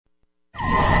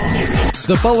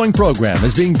The following program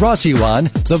is being brought to you on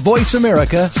the Voice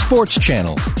America Sports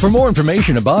Channel. For more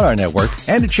information about our network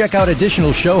and to check out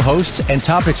additional show hosts and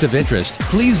topics of interest,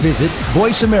 please visit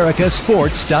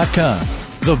voiceamericasports.com.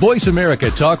 The Voice America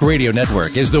Talk Radio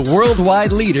Network is the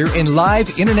worldwide leader in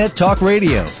live Internet talk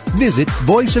radio. Visit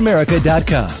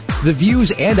voiceamerica.com. The views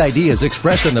and ideas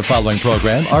expressed on the following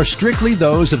program are strictly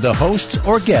those of the hosts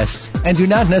or guests and do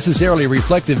not necessarily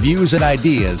reflect the views and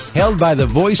ideas held by the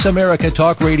Voice America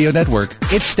Talk Radio Network,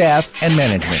 its staff, and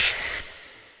management.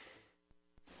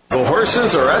 The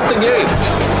horses are at the gate.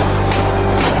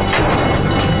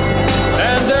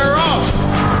 And they're off.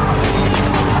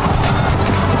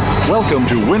 Welcome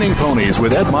to Winning Ponies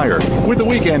with Ed Meyer. With the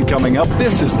weekend coming up,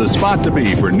 this is the spot to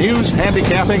be for news,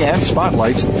 handicapping, and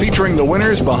spotlights featuring the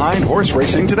winners behind horse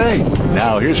racing today.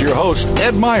 Now, here's your host,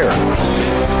 Ed Meyer.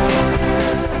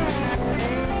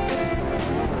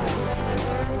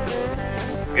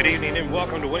 Good evening and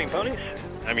welcome to Winning Ponies.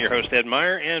 I'm your host, Ed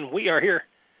Meyer, and we are here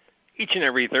each and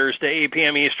every Thursday, 8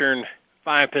 p.m. Eastern,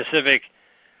 5 Pacific,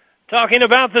 talking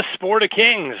about the sport of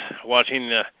kings, watching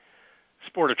the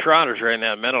sport of trotters right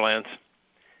now in Meadowlands.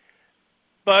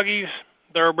 Buggies,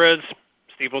 thoroughbreds,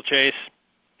 steeplechase,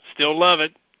 still love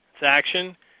it. It's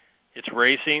action, it's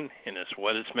racing, and it's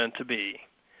what it's meant to be.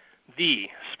 The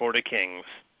sport of kings.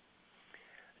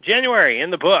 January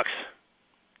in the books,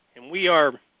 and we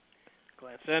are,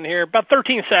 glance in here, about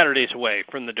 13 Saturdays away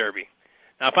from the Derby.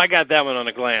 Now, if I got that one on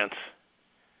a glance,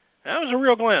 that was a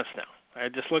real glance now. I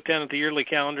just looked down at the yearly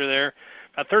calendar there.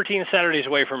 About 13 Saturdays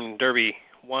away from Derby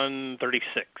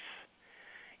 136.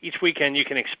 Each weekend you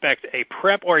can expect a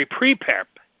prep or a pre-prep.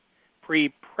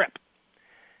 Pre-prep.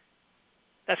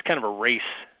 That's kind of a race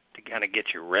to kind of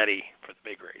get you ready for the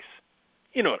big race.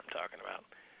 You know what I'm talking about.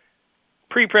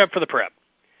 Pre-prep for the prep.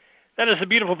 That is a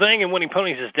beautiful thing, and Winning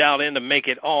Ponies is dialed in to make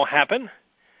it all happen.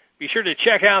 Be sure to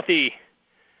check out the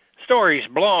stories,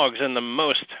 blogs, and the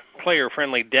most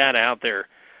player-friendly data out there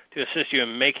to assist you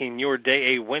in making your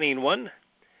day a winning one.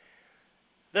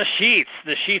 The sheets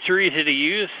are easy to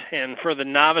use, and for the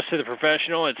novice to the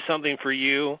professional, it's something for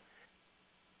you,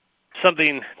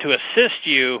 something to assist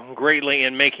you greatly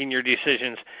in making your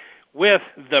decisions with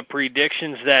the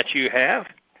predictions that you have.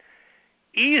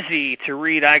 Easy to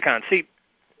read icons. See,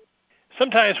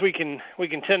 sometimes we can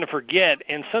tend to forget,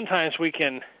 and sometimes we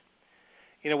can,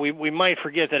 we might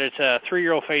forget that it's a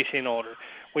 3-year-old facing older.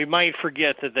 We might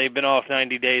forget that they've been off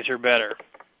 90 days or better.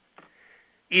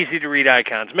 Easy to read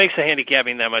icons. Makes the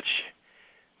handicapping that much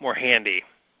more handy.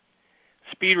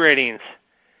 Speed ratings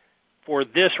for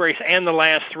this race and the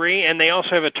last 3, and they also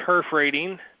have a turf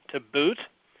rating to boot.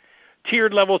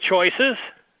 Tiered level choices.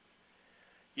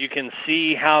 You can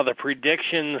see how the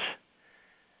predictions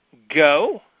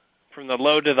go from the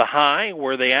low to the high,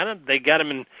 where they at it. They got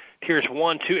them in tiers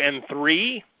 1, 2, and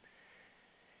 3.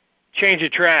 Change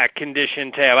of track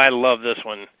condition tab. I love this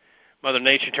one. Mother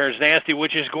Nature turns nasty,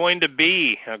 which is going to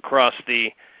be across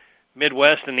the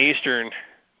Midwest and eastern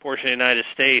portion of the United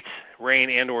States. Rain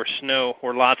and or snow,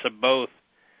 or lots of both.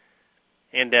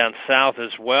 And down south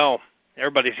as well.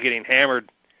 Everybody's getting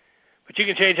hammered. But you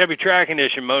can change up your track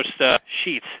condition. Most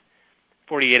sheets,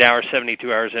 48 hours,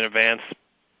 72 hours in advance.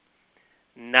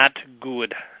 Not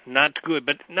good,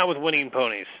 but not with Winning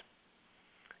Ponies.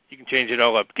 You can change it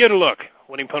all up. Get a look,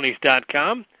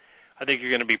 winningponies.com. I think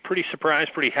you're going to be pretty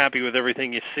surprised, pretty happy with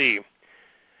everything you see.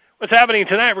 What's happening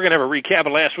tonight, we're going to have a recap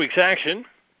of last week's action,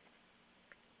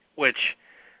 which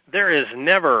there is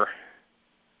never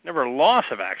loss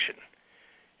of action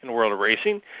in the world of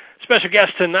racing. Special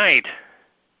guest tonight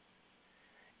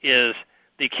is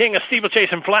the king of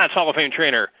steeplechase and flats, Hall of Fame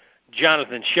trainer,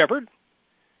 Jonathan Sheppard.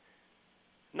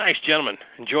 Nice gentleman.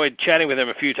 Enjoyed chatting with him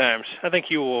a few times. I think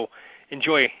you will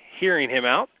enjoy hearing him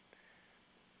out.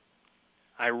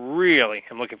 I really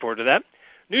am looking forward to that.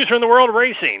 News from the world of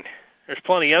racing. There's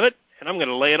plenty of it, and I'm going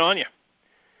to lay it on you.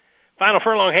 Final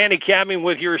furlong handicapping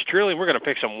with yours truly. We're going to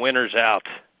pick some winners out.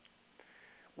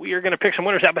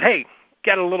 But hey,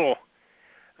 got a little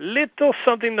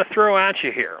something to throw at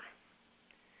you here.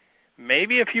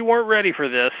 Maybe if you weren't ready for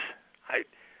this,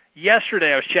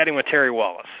 yesterday I was chatting with Terry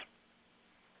Wallace.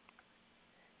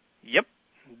 Yep,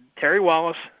 Terry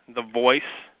Wallace, the voice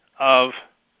of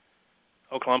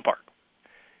Oaklawn Park.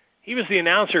 He was the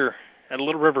announcer at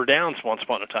Little River Downs once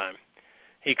upon a time.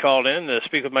 He called in to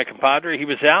speak with my compadre. He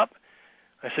was out.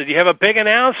 I said, you have a big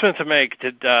announcement to make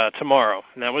tomorrow.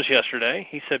 And that was yesterday.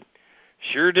 He said,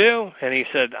 sure do. And he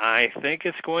said, I think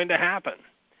it's going to happen.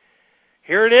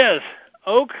 Here it is.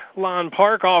 Oaklawn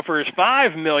Park offers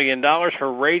 $5 million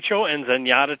for Rachel and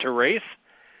Zenyatta to race.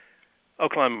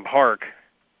 Oaklawn Park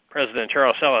President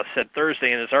Charles Sellis said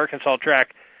Thursday in his Arkansas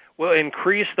track will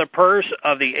increase the purse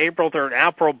of the April 3rd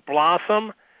Apple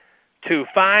Blossom to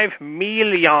 $5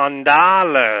 million.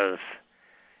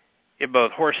 If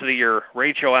both Horse of the Year,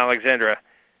 Rachel Alexandra,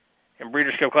 and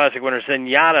Breeders' Cup Classic winner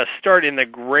Zenyatta start in the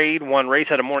Grade 1 race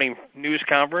at a morning news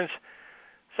conference,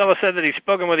 Sella said that he's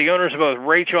spoken with the owners of both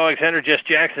Rachel Alexander, Jess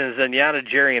Jackson, and Zenyatta,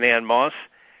 Jerry and Ann Moss,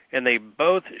 and they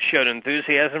both showed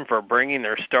enthusiasm for bringing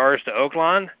their stars to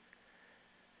Oaklawn.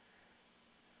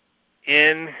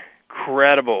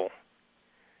 Incredible.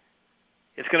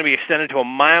 It's going to be extended to 1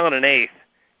 1/8 miles.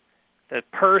 The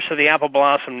purse of the Apple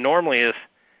Blossom normally is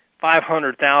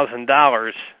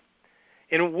 $500,000,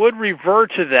 and it would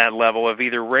revert to that level if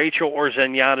either Rachel or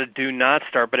Zenyatta do not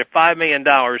start. But at $5 million,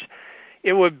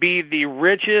 it would be the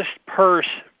richest purse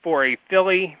for a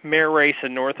filly mare race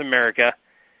in North America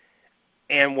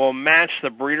and will match the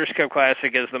Breeders' Cup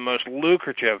Classic as the most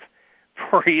lucrative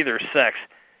for either sex.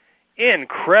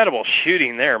 Incredible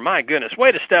shooting there. My goodness.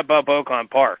 Way to step up Oaklawn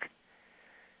Park.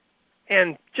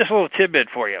 And just a little tidbit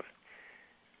for you.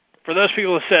 For those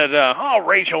people who said,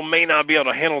 Rachel may not be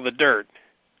able to handle the dirt,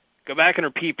 go back in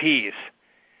her PPs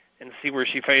and see where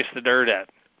she faced the dirt at.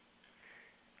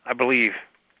 I believe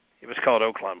it was called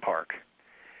Oaklawn Park.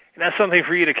 And that's something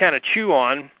for you to kind of chew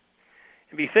on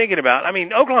and be thinking about. I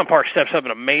mean, Oaklawn Park steps up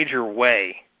in a major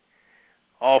way,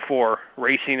 all for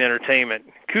racing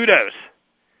entertainment. Kudos.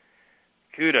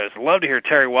 Kudos. Love to hear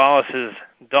Terry Wallace's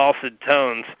dulcet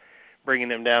tones bringing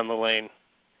them down the lane.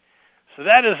 So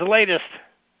that is the latest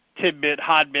tidbit,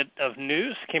 hot bit of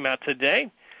news. Came out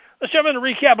today. Let's jump into a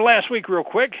recap of last week real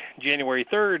quick. January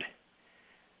 30th,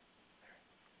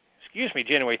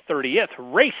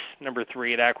 race number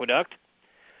 3 at Aqueduct.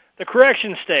 The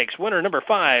Correction Stakes, winner number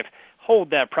 5,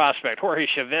 Hold That Prospect. Jorge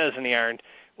Chavez in the iron,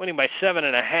 winning by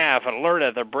 7.5. Alert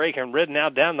at the break and ridden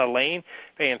out down the lane,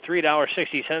 paying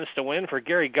 $3.60 to win for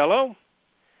Gary Gullo.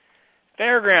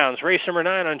 Fairgrounds, race number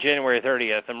 9 on January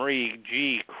 30th, the Marie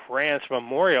G. Krantz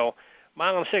Memorial,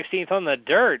 1/16 on the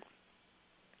dirt.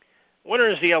 Winner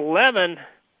is the 11,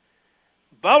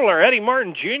 Bubbler, Eddie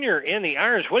Martin Jr. in the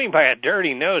irons, winning by a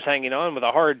dirty nose, hanging on with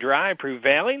a hard drive,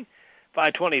 prevailing.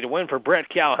 5:20 to win for Brett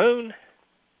Calhoun.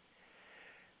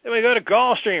 Then we go to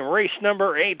Gulfstream, race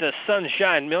number 8, the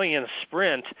Sunshine Million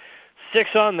Sprint.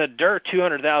 6 on the dirt,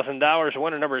 $200,000,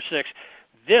 winner number 6.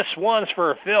 This one's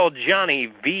for Phil Johnny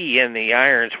V in the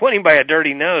irons, winning by a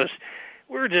dirty nose.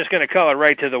 We're just going to call it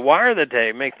right to the wire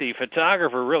today, make the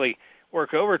photographer really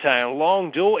work overtime. Long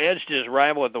duel edged his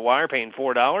rival at the wire, paying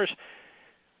 $4.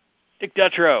 Dick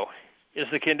Dutrow is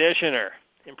the conditioner.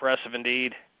 Impressive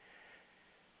indeed.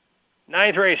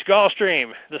 9th race,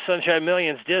 Gulfstream, the Sunshine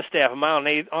Millions Distaff,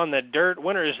 1.8 on the dirt.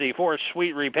 Winner is the 4,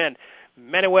 Sweet Repent.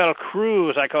 Manuel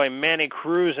Cruz, I call him Manny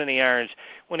Cruz in the irons,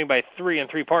 winning by 3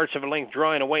 3/4 of a length,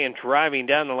 drawing away and driving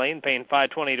down the lane, paying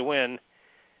 $5.20 to win.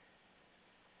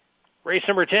 Race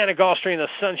number 10 at Gulfstream, the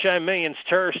Sunshine Millions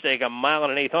Turf Stake, 1.8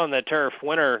 miles on the turf.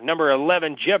 Winner number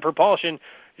 11, Jet Propulsion,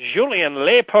 Julien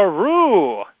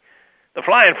Leperoux. The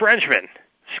Flying Frenchman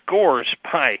scores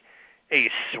by a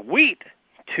sweet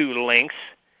 2 lengths.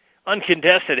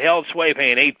 Uncontested, held sway,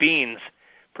 paying 8 beans.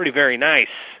 Pretty very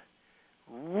nice.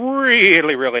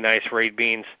 Really, really nice for 8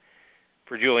 beans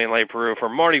for Julien Leperoux. For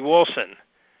Marty Wilson,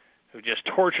 who just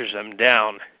tortures them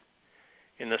down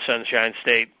in the Sunshine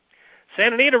State.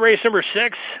 Santa Anita, race number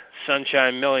 6,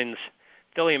 Sunshine Millions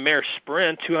filly and mare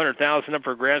sprint, $200,000 up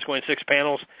for grabs, going 6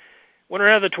 panels. Winner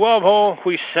out of the 12-hole,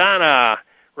 Huisana,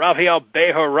 Rafael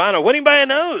Bejarano, winning by a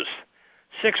nose.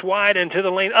 6 wide into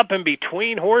the lane, up in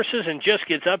between horses, and just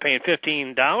gets up, paying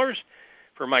 $15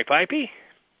 for Mike Pipey.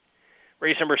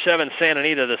 Race number 7, Santa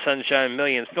Anita, the Sunshine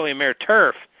Millions filly and mare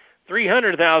turf,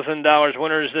 $300,000.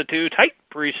 Winner is the 2, Tight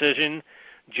Precision,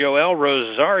 Joel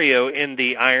Rosario in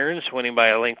the irons, winning by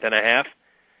a length and a half.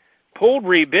 Pulled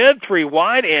rebid, 3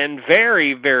 wide, and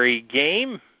very, very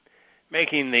game,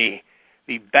 making the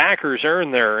backers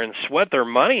earn their and sweat their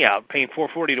money out, paying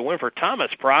 $4.40 to win for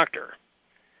Thomas Proctor.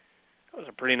 That was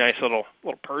a pretty nice little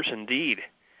purse indeed.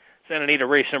 Santa Anita,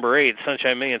 race number 8,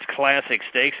 Sunshine Millions Classic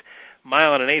Stakes, 1.8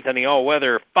 miles on the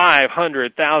all-weather,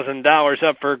 $500,000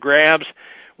 up for grabs.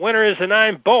 Winner is the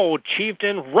 9, Bold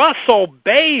Chieftain, Russell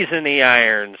Bays in the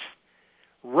irons.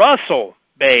 Russell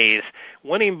Bays,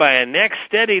 winning by a neck,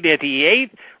 steadied at the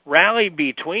 8th, rallied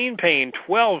between, paying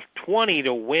 $12.20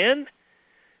 to win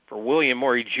for William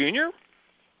Morey Jr.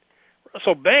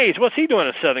 Russell Bays, what's he doing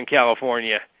in Southern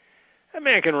California? That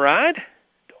man can ride.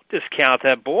 Don't discount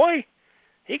that boy.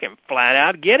 He can flat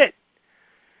out get it.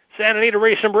 Santa Anita,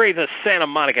 race number 8, the Santa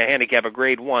Monica Handicap, a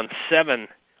grade 1-7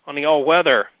 on the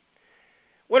all-weather.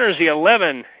 Winner is the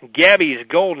 11, Gabby's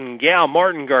Golden Gal,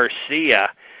 Martin Garcia.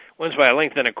 Wins by a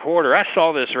length and a quarter. I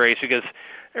saw this race because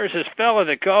There's this fella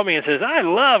that called me and says, I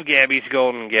love Gabby's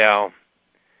Golden Gal.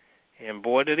 And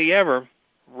boy, did he ever.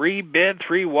 Rebid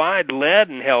 3 wide, led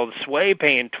and held sway,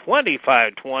 paying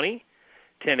 $25.20,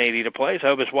 $10.80 to place. I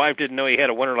hope his wife didn't know he had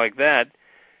a winner like that.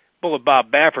 Bullet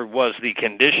Bob Baffert was the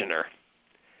conditioner.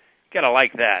 Gotta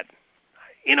like that.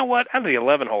 You know what? Out of the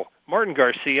 11 hole, Martin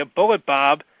Garcia, Bullet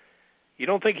Bob. You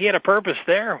don't think he had a purpose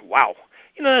there? Wow.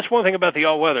 You know, that's one thing about the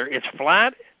all-weather. It's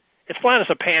flat. It's flat as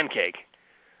a pancake.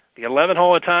 The 11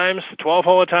 hole at times, the 12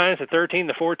 hole at times, the 13,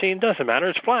 the 14, doesn't matter.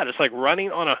 It's flat. It's like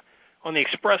running on the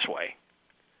expressway.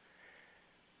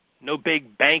 No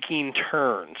big banking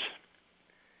turns.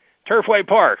 Turfway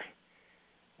Park.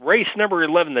 Race number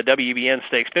 11, the WBN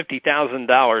Stakes,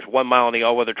 $50,000, 1 mile on the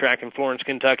all-weather track in Florence,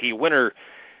 Kentucky. Winner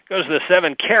goes to the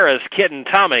 7, Kara's Kitten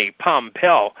Tommy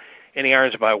Pompel in the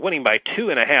irons winning by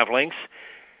 2.5 lengths.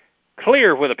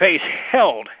 Clear with a pace,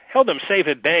 held them safe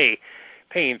at bay,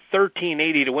 paying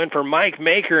 $13.80 to win for Mike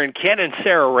Maker and Ken and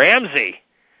Sarah Ramsey.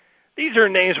 These are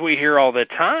names we hear all the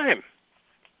time.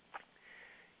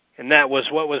 And that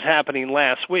was what was happening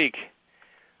last week.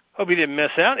 Hope you didn't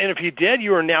miss out. And if you did,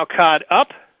 you are now caught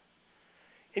up.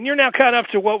 And you're now caught up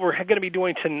to what we're going to be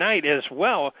doing tonight as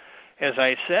well. As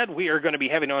I said, we are going to be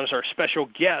having on as our special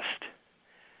guest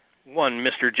one,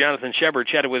 Mr. Jonathan Sheppard.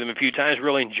 Chatted with him a few times,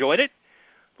 really enjoyed it.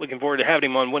 Looking forward to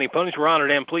having him on Winning Ponies. We're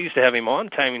honored and pleased to have him on.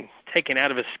 Time taken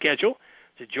out of his schedule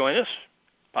to join us,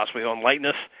 possibly to enlighten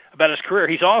us about his career.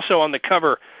 He's also on the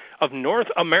cover of North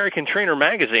American Trainer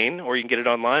Magazine, or you can get it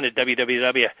online at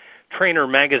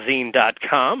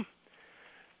www.trainermagazine.com.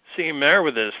 See him there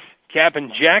with his cap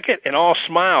and jacket and all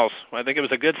smiles. I think it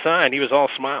was a good sign. He was all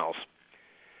smiles.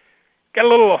 Got a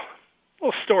little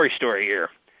story here.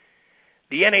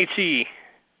 The NHC,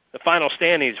 the final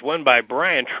standings, won by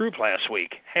Brian Troop last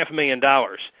week,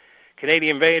 $500,000.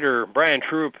 Canadian Vader Brian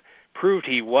Troop proved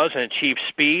he wasn't cheap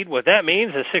speed. What that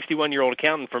means, a 61-year-old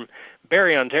accountant from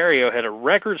Barrie, Ontario, had a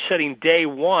record-setting day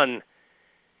one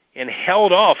and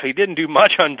held off. He didn't do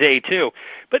much on day two.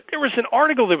 But there was an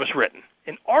article that was written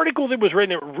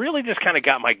that really just kind of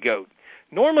got my goat.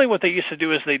 Normally what they used to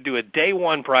do is they'd do a day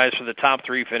one prize for the top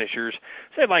 3 finishers,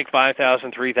 say like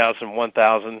 $5,000, $3,000,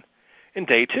 $1,000, and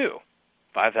day two,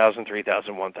 $5,000, $3,000,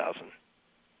 $1,000.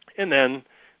 And then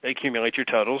they accumulate your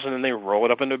totals, and then they roll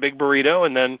it up into a big burrito,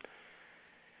 and then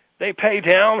they pay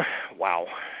down. Wow,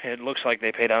 it looks like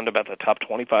they pay down to about the top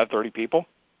 25, 30 people.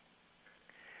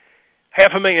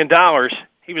 $500,000.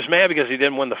 He was mad because he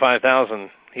didn't win the $5,000.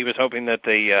 He was hoping that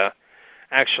they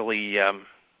actually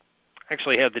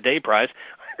had the day prize.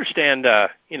 I understand.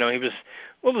 He was.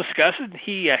 We'll discuss it.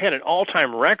 He had an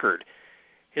all-time record.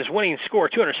 His winning score,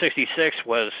 266,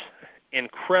 was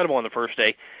incredible on the first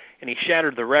day, and he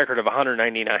shattered the record of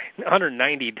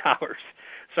 $190.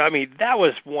 So, I mean, that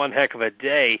was one heck of a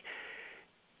day.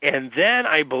 And then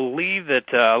I believe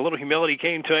that a little humility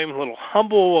came to him, a little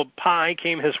humble pie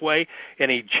came his way,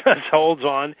 and he just holds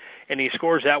on, and he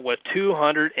scores out with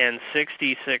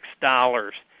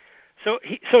 $266. So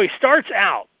he starts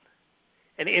out,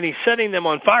 and he's setting them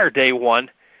on fire day one.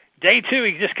 Day two,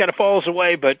 he just kind of falls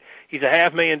away, but he's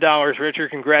 $500,000 richer.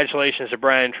 Congratulations to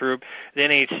Brian Troop. The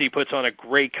NHC puts on a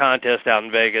great contest out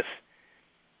in Vegas.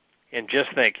 And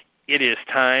just think, it is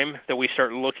time that we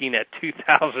start looking at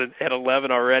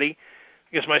 2011 already.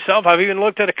 Because myself, I've even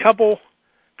looked at a couple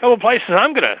places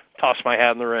I'm going to toss my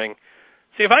hat in the ring.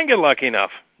 See if I can get lucky enough.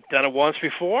 Done it once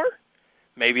before.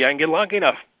 Maybe I can get lucky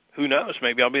enough. Who knows?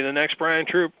 Maybe I'll be the next Brian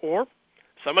Troop, or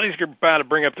somebody's about to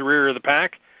bring up the rear of the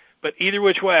pack. But either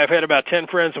which way, I've had about 10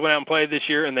 friends that went out and played this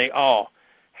year, and they all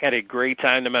had a great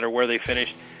time no matter where they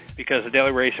finished, because the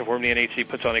Daily Racing Form, the NHC,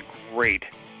 puts on a great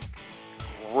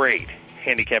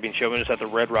handicapping show, and it's at the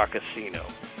Red Rock Casino.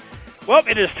 Well,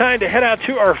 it is time to head out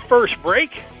to our first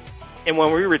break, and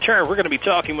when we return, we're going to be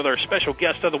talking with our special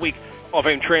guest of the week, Hall of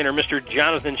Fame trainer, Mr.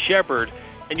 Jonathan Sheppard,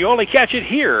 and you only catch it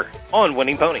here on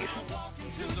Winning Ponies.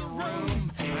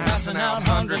 Passing out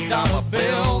 $100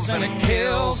 bills, and it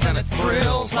kills and it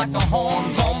thrills like the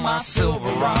horns on my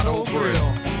Silverado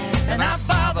grill. And out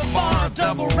by the bar,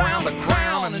 double round the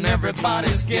crown, and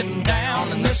everybody's getting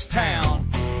down in this town.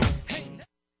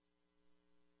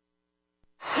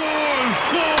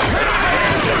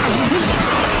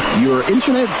 Your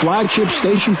internet flagship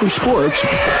station for sports.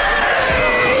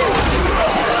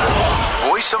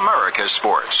 Voice America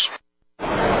Sports. And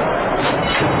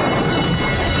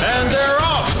they're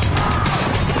off.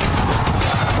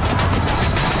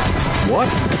 What?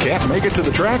 Can't make it to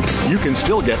the track? You can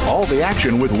still get all the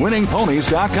action with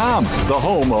winningponies.com, the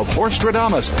home of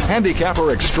Horstradamus,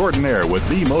 handicapper extraordinaire with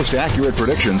the most accurate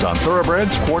predictions on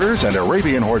thoroughbreds, quarters, and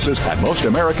Arabian horses at most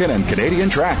American and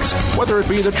Canadian tracks. Whether it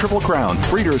be the Triple Crown,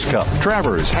 Breeders' Cup,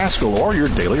 Travers, Haskell, or your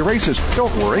daily races,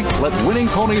 don't worry. Let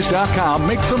winningponies.com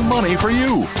make some money for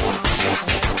you.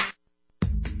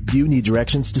 Do you need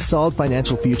directions to solid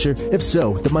financial future? If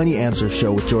so, the Money Answer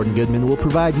Show with Jordan Goodman will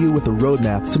provide you with a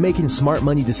roadmap to making smart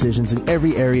money decisions in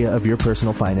every area of your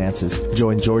personal finances.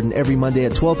 Join Jordan every Monday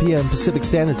at 12 p.m. Pacific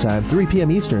Standard Time, 3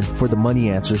 p.m. Eastern for the Money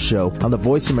Answer Show on the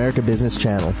Voice America Business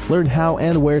Channel. Learn how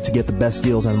and where to get the best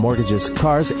deals on mortgages,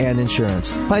 cars, and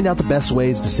insurance. Find out the best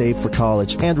ways to save for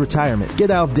college and retirement. Get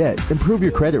out of debt, improve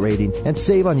your credit rating, and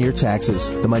save on your taxes.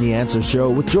 The Money Answer Show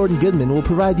with Jordan Goodman will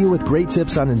provide you with great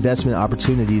tips on investment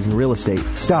opportunities in real estate,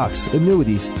 stocks,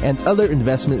 annuities, and other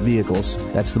investment vehicles.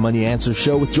 That's the Money Answer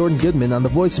Show with Jordan Goodman on the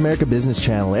Voice America Business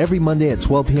Channel every Monday at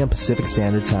 12 p.m. Pacific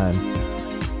Standard Time.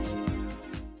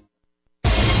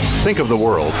 Think of the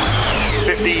world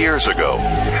 50 years ago.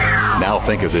 Now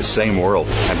think of this same world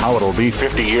and how it'll be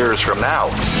 50 years from now.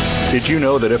 Did you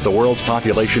know that if the world's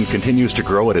population continues to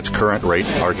grow at its current rate,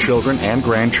 our children and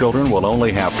grandchildren will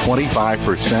only have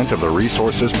 25% of the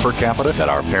resources per capita that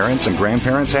our parents and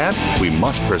grandparents had? We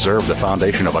must preserve the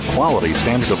foundation of a quality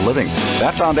standard of living.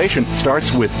 That foundation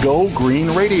starts with Go Green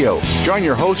Radio. Join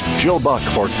your host, Jill Buck,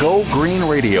 for Go Green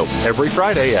Radio every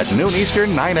Friday at noon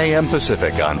Eastern, 9 a.m.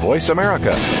 Pacific on Voice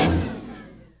America.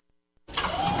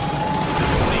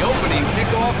 The opening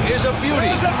kickoff is a beauty.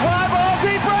 There's a fly ball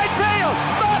deep right field.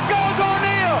 Back goes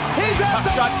O'Neal. He's at the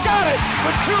shot. Got it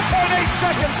with 2.8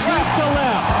 seconds left to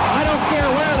left. I don't care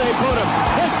where they put him.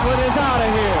 This one is out of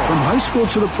here. From high school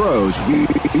to the pros, we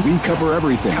cover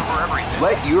everything.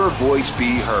 Let your voice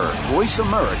be heard. Voice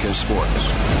America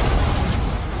Sports.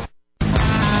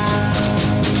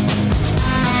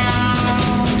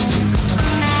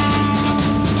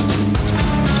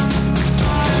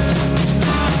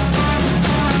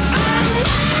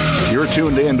 You're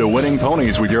tuned in to Winning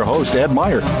Ponies with your host, Ed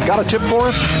Meyer. Got a tip for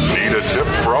us? Need a tip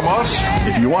from us?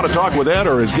 If you want to talk with Ed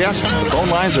or his guests, the phone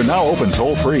lines are now open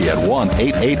toll-free at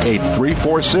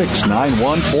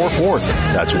 1-888-346-9144.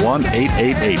 That's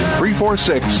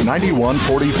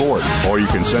 1-888-346-9144. Or you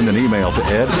can send an email to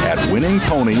ed at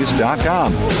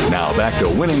winningponies.com. Now back to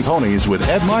Winning Ponies with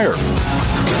Ed Meyer.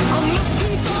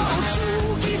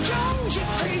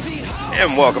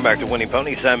 And welcome back to Winning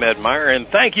Ponies. I'm Ed Meyer, and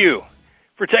thank you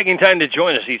for taking time to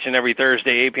join us each and every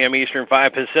Thursday, 8 p.m. Eastern,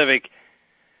 5 Pacific,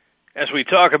 as we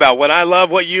talk about what I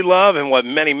love, what you love, and what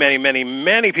many, many, many,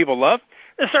 many people love.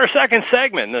 This is our second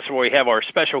segment. This is where we have our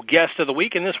special guest of the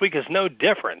week, and this week is no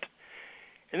different.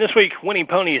 And this week, Winning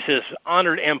Ponies is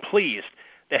honored and pleased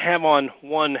to have on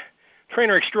one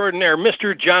trainer extraordinaire,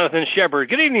 Mr. Jonathan Sheppard.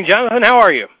 Good evening, Jonathan. How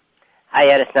are you? Hi,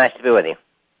 Ed. It's nice to be with you.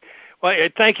 Well,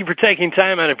 thank you for taking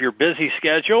time out of your busy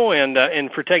schedule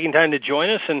and for taking time to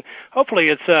join us. And hopefully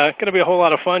it's going to be a whole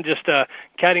lot of fun just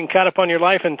getting caught up on your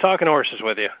life and talking horses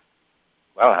with you.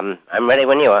 Well, I'm ready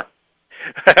when you are.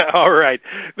 All right.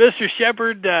 Mr.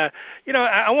 Sheppard, I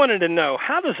wanted to know,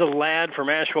 how does a lad from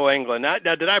Ashwell, England, now,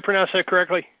 did I pronounce that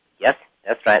correctly? Yes,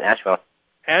 that's right, Ashwell.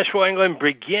 Ashwell England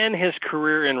began his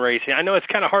career in racing. I know it's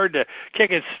kind of hard to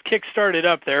kick-start it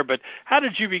up there, but how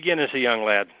did you begin as a young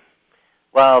lad?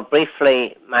 Well,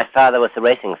 briefly, my father was a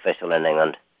racing official in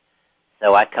England,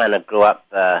 so I kind of grew up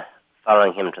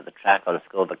following him to the track on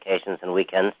school vacations and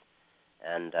weekends,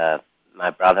 and my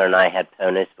brother and I had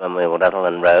ponies when we were little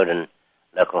and rode in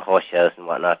local horse shows and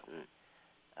whatnot,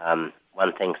 and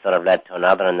one thing sort of led to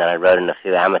another, and then I rode in a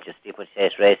few amateur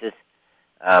steeplechase races.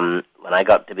 When I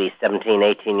got to be 17,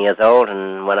 18 years old,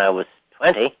 and when I was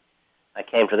 20, I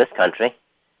came to this country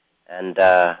and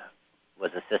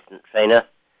was assistant trainer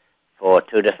for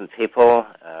two different people,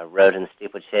 rode in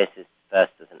steeplechases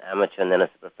first as an amateur and then as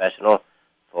a professional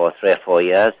for 3 or 4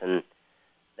 years, and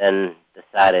then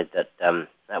decided that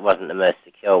that wasn't the most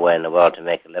secure way in the world to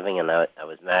make a living, and I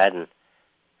was married and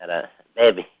had a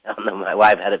baby. My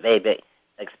wife had a baby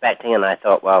expecting, and I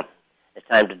thought, well, it's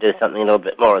time to do something a little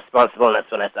bit more responsible, and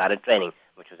that's when I started training,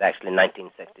 which was actually in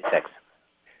 1966.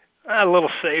 A little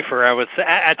safer, I would say.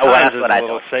 At times, it's a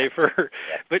little safer.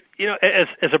 Yeah. But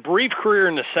as a brief career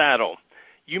in the saddle,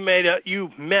 you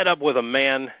met up with a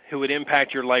man who would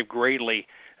impact your life greatly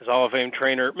as Hall of Fame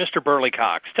trainer, Mr. Burley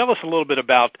Cocks. Tell us a little bit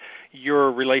about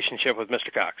your relationship with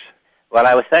Mr. Cocks. Well,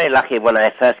 I was very lucky when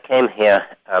I first came here.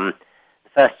 The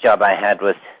first job I had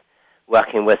was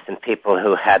working with some people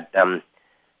who had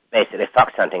basically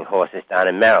fox hunting horses down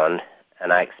in Maryland,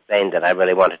 and I explained that I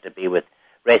really wanted to be with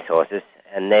racehorses,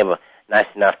 and they were nice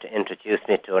enough to introduce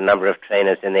me to a number of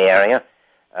trainers in the area.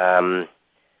 A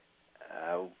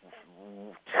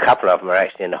couple of them are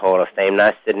actually in the Hall of Fame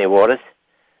now. Sidney Waters,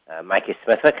 Mikey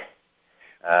Smithwick,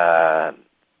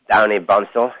 Downey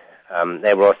Bonsall.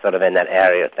 They were all sort of in that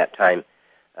area at that time.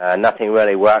 Nothing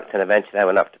really worked, and eventually I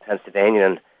went up to Pennsylvania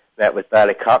and met with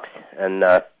Burley Cocks, and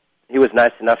he was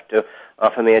nice enough to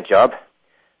offer me a job.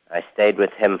 I stayed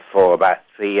with him for about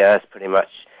 3 years, pretty much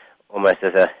almost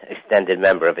as an extended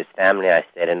member of his family. I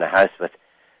stayed in the house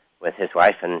with his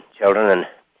wife and children, and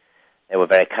they were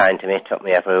very kind to me, took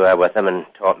me everywhere with them, and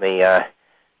taught me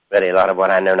really a lot of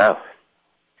what I know now.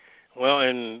 Well,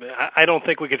 and I don't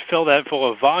think we could fill that full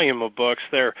of volume of books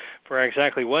there for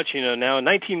exactly what you know now. In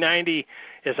 1990,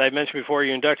 as I mentioned before,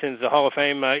 you inducted into the Hall of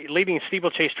Fame, leading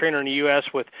steeplechase trainer in the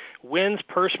U.S. with wins,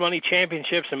 purse money,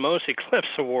 championships, and most Eclipse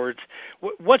awards.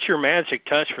 What's your magic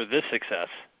touch for this success?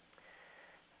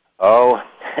 Oh,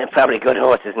 probably good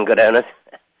horses and good owners.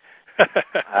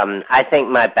 I think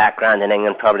my background in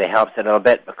England probably helps a little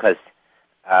bit because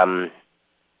I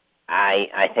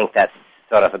think that's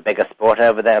sort of a bigger sport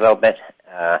over there a little bit.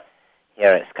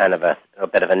 Here it's kind of a little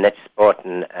bit of a niche sport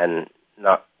and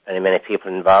not very many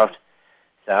people involved.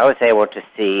 So I was able to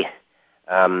see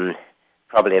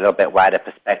probably a little bit wider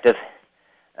perspective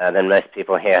than most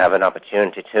people here have an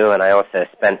opportunity to. And I also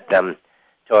spent 2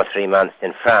 or 3 months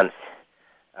in France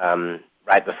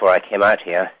right before I came out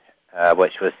here,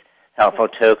 which was helpful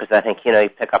too, because I think, you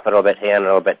pick up a little bit here and a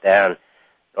little bit there, and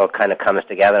it all kind of comes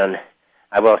together. And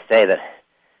I will say that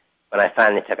when I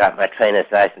finally took out my trainer's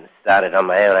license and started on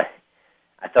my own,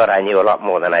 I thought I knew a lot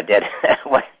more than I did.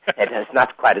 It's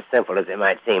not quite as simple as it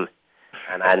might seem.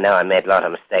 And I know I made a lot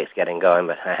of mistakes getting going,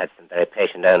 but I had some very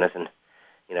patient owners, and,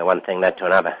 one thing led to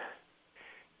another.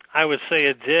 I would say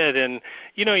it did. And,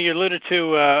 you alluded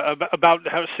to about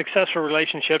how successful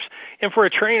relationships, and for a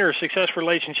trainer, successful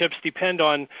relationships depend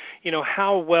on,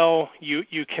 how well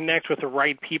you connect with the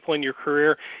right people in your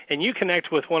career, and you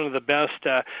connect with one of the best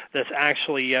that's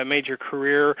actually made your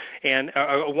career and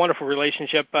a wonderful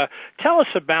relationship. Tell us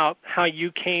about how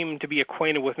you came to be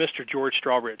acquainted with Mr. George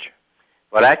Strawbridge.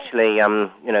 Well, actually,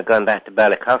 going back to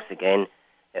Burley Cocks again,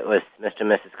 it was Mr.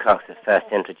 and Mrs. Cocks that first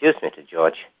introduced me to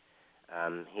George.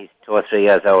 He's 2 or 3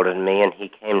 years older than me, and he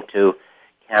came to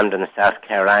Camden, South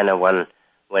Carolina one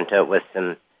winter with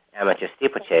some amateur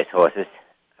steeplechase horses.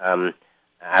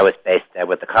 I was based there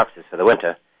with the Coxes for the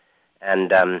winter,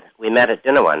 and we met at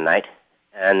dinner one night,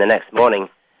 and the next morning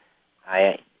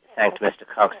I thanked Mr.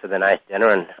 Cox for the nice dinner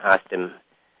and asked him,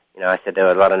 I said there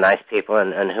were a lot of nice people,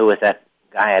 and who was that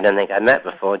guy I don't think I'd met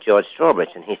before, George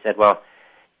Strawbridge? And he said, well,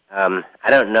 I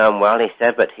don't know him well, he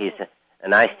said, but he's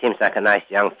seems like a nice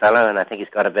young fellow, and I think he's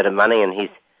got a bit of money, and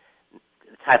he's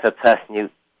the type of person you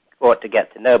ought to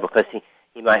get to know because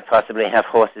he might possibly have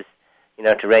horses,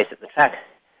 to race at the track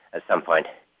at some point.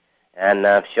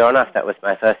 And sure enough, that was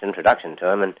my first introduction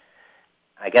to him, and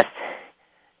I guess,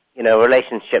 a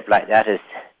relationship like that is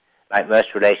like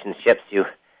most relationships. You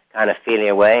kind of feel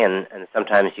your way, and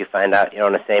sometimes you find out you're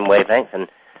on the same wavelength, and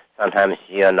sometimes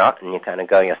you're not, and you kind of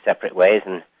go your separate ways,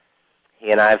 and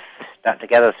he and I have stuck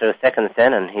together through thick and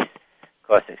thin, and he's, of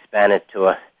course, expanded to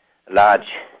a large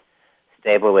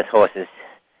stable with horses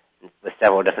with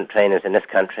several different trainers in this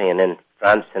country and in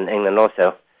France and England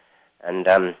also. And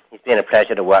he's been a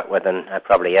pleasure to work with, and I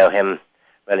probably owe him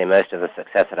really most of the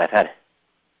success that I've had.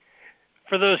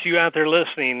 For those of you out there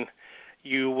listening,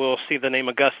 you will see the name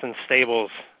Augustin Stable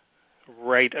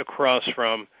right across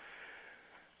from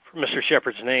Mr.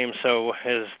 Sheppard's name. So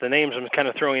as the names I'm kind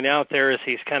of throwing out there as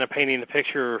he's kind of painting the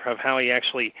picture of how he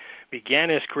actually began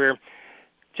his career.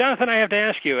 Jonathan, I have to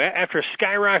ask you, after a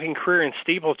skyrocketing career in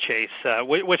steeplechase,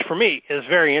 which for me is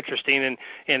very interesting,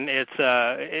 and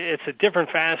it's a different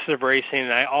facet of racing,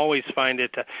 and I always find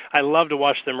it, I love to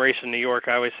watch them race in New York.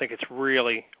 I always think it's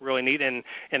really, really neat, and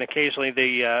occasionally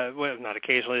they, not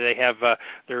occasionally, they have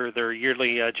their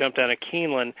yearly jump down at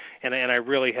Keeneland, and I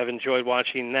really have enjoyed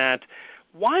watching that.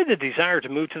 Why the desire to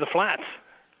move to the flats?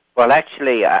 Well,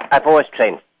 actually, I've always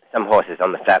trained some horses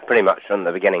on the flat, pretty much from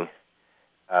the beginning.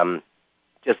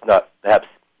 Just not perhaps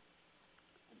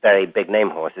very big-name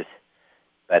horses.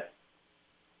 But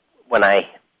when I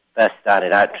first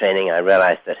started out training, I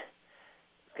realized that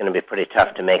it's going to be pretty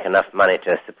tough to make enough money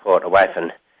to support a wife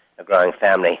and a growing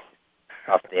family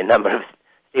of the number of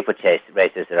steeplechase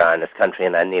races there are in this country,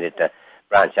 and I needed to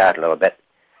branch out a little bit.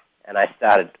 And I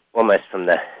started almost from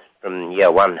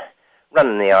year one,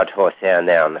 running the odd horse here and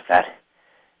there on the flat.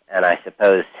 And I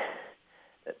suppose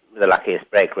that the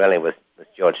luckiest break really was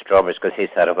George Strawbridge, because he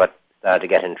sort of started to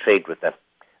get intrigued with the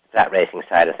flat racing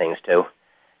side of things too.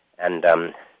 And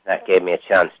that gave me a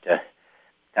chance to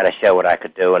kind of show what I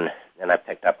could do, and then I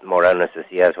picked up more owners as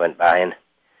years went by. And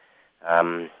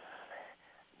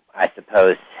I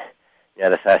suppose,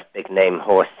 the first big name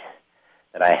horse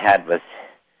that I had was,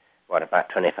 about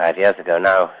 25 years ago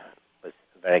now, was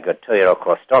a very good 2-year-old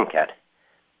called Stormcat.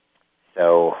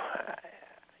 So,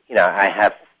 I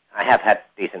have had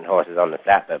decent horses on the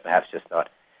flat, but perhaps just not,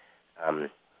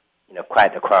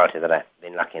 quite the quality that I've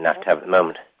been lucky enough to have at the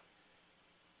moment.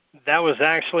 That was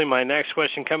actually my next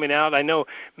question coming out. I know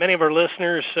many of our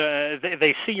listeners,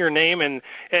 they see your name, and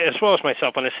as well as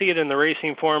myself. When I see it in the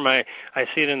racing form, I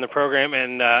see it in the program,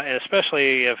 and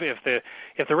especially if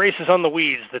the race is on the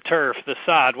weeds, the turf, the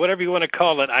sod, whatever you want to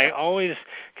call it, I always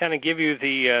kind of give you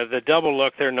the double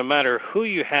look there, no matter who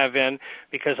you have in,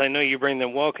 because I know you bring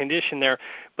them well conditioned there.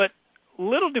 But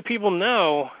little do people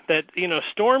know that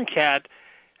Stormcat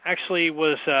actually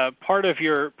was part of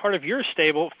your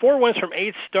stable. 4 wins from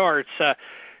 8 starts.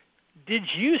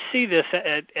 Did you see this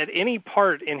at any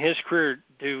part in his career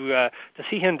to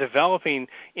see him developing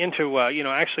into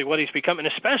actually what he's become, and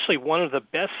especially one of the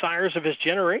best sires of his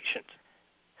generation?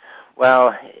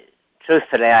 Well,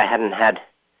 truthfully, I hadn't had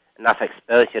enough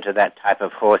exposure to that type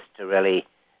of horse to really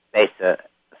base a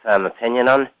firm opinion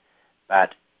on.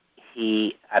 But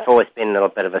I've always been a little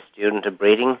bit of a student of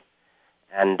breeding,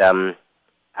 and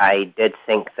I did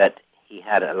think that he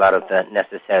had a lot of the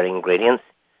necessary ingredients.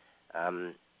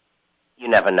 You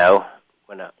never know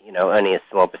when only a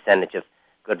small percentage of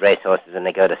good racehorses when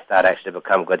they go to start actually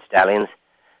become good stallions.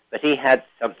 But he had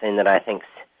something that I think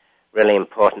is really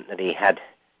important, that he had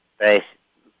very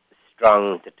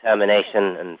strong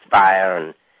determination and fire,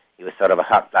 and he was sort of a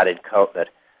hot-blooded colt that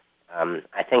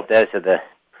I think those are the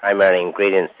primary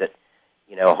ingredients that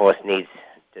a horse needs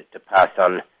to pass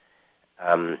on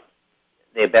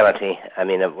the ability. I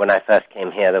mean, when I first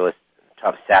came here, there was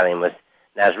top stallion was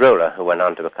Nasrullah, who went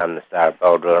on to become the star of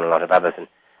Bold Rule and a lot of others, and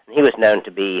he was known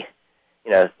to be,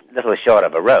 little short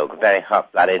of a rogue, very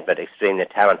hot-blooded but extremely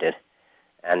talented,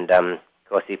 and of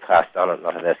course he passed on a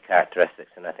lot of those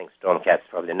characteristics, and I think Stormcat's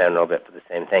probably known a little bit for the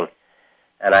same thing.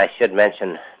 And I should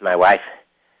mention my wife,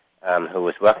 who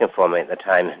was working for me at the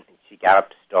time. She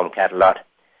galloped Stormcat a lot,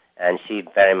 and she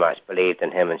very much believed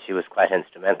in him, and she was quite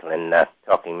instrumental in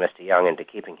talking Mr. Young into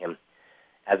keeping him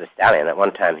as a stallion. At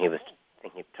one time, he was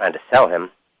trying to sell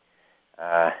him.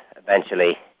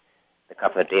 Eventually, the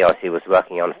couple of deals he was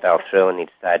working on fell through, and he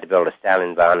decided to build a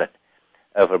stallion barn at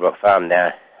Overbrook Farm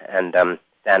there, and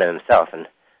stand him himself, and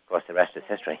of course the rest is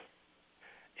history.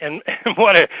 And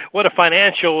what a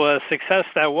financial success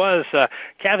that was.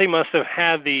 Kathy must have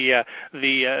had the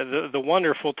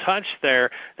wonderful touch there,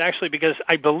 actually, because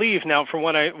I believe now, from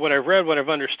what I've read, what I've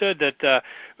understood, that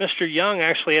Mr. Young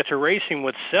actually, after racing,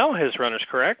 would sell his runners,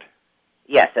 correct?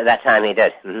 Yes, at that time he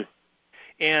did. Mm-hmm.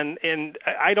 And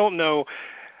I don't know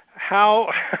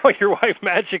how your wife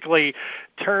magically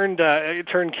turned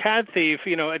Cat Thief,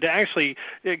 to actually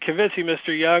convincing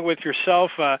Mr. Young with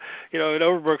yourself, at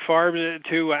Overbrook Farm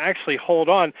to actually hold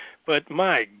on. But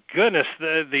my goodness,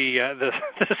 the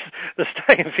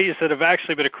stallion fees that have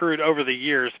actually been accrued over the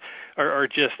years are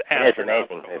just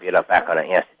astronomical. It is amazing if you look back on it.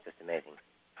 Yes, it's just amazing.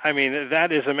 I mean,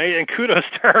 that is amazing. And kudos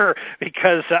to her,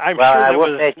 because I'm sure there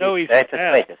was no easy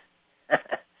task.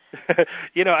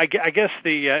 I guess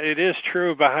it is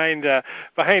true behind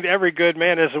every good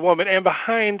man is a woman, and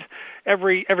behind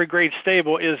every great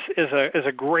stable is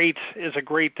a great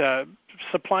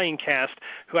supplying cast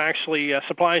who actually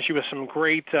supplies you with some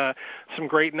great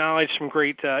knowledge, some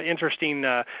great interesting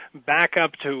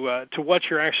backup to what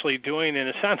you're actually doing. And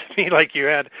it sounds to me like you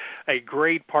had a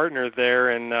great partner there,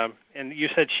 and you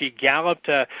said she galloped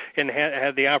and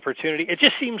had the opportunity. It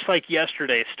just seems like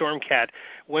yesterday Stormcat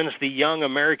wins the Young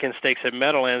American Stakes at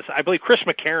Meadowlands. I believe Chris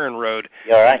McCarron rode.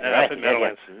 You're right. Up at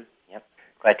Meadowlands. Yeah. Mm-hmm. Yep,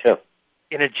 quite true.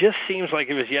 And it just seems like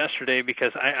it was yesterday,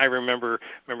 because I remember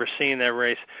seeing that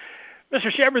race. Mr.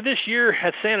 Sheppard, this year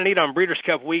at Santa Anita on Breeders'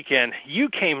 Cup weekend, you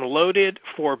came loaded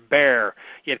for bear.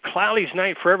 You had Clowley's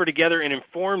Night Forever Together, an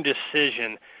informed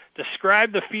decision.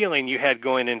 Describe the feeling you had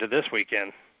going into this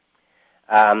weekend.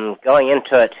 Going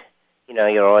into it,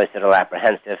 you're always a little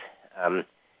apprehensive.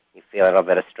 You feel a little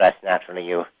bit of stress naturally.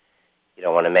 You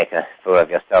don't want to make a fool of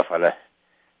yourself on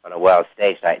a world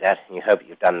stage like that. And you hope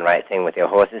you've done the right thing with your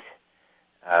horses.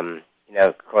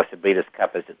 Of course, the Breeders'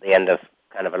 Cup is at the end of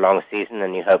kind of a long season,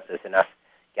 and you hope there's enough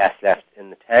gas left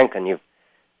in the tank, and you're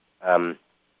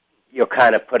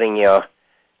kind of putting your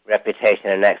reputation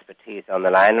and expertise on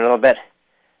the line a little bit.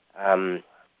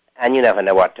 And you never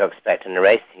know what to expect in the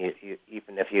race. You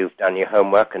even if you've done your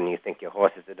homework and you think your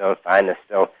horses are doing fine, there's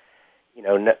still, you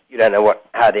don't know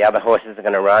how the other horses are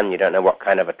going to run. You don't know what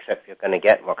kind of a trip you're going to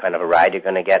get, what kind of a ride you're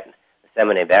going to get. There's so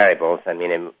many variables. I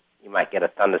mean, you might get a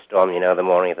thunderstorm, the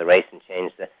morning of the race and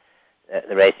change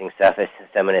the racing surface,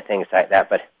 so many things like that.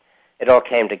 But it all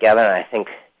came together, and I think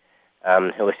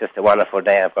it was just a wonderful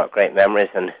day. I've got great memories,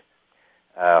 and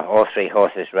all three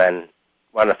horses ran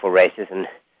wonderful races, and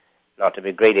not to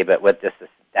be greedy, but with just a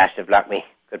dash of luck, we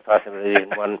could possibly even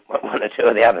one or two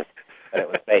of the others. But it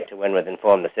was great to win with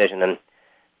informed decision, and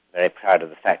very proud of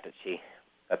the fact that she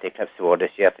got the Eclipse Award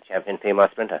this year for Champion Female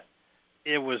Sprinter.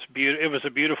 It was a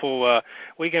beautiful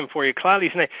weekend for you.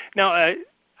 Cloudy's Night. Now,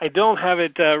 I don't have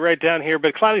it right down here,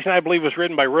 but Cloudy's Night, I believe, was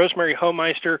ridden by Rosemary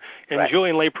Homeister, and right.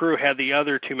 Julian Leproux had the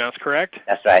other two mounts, correct?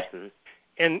 That's right. Mm-hmm.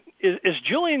 And is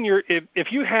Julian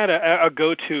if you had a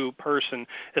go-to person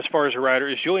as far as a rider,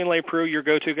 is Julian Leproux your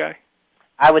go-to guy?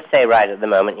 I would say right at the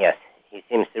moment, yes. He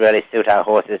seems to really suit our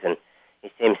horses, and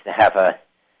he seems to have a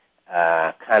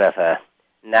kind of a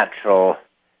natural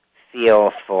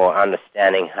feel for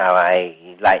understanding how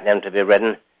I like them to be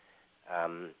ridden.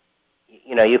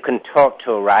 You can talk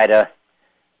to a rider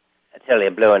until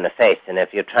you're blue in the face, and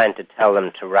if you're trying to tell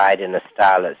them to ride in a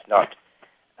style that's not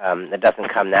that doesn't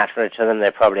come naturally to them, they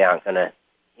probably aren't going to,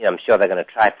 I'm sure they're going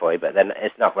to try for you, but then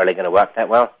it's not really going to work that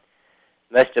well.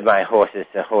 Most of my horses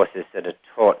are horses that are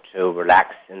taught to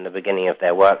relax in the beginning of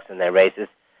their works and their races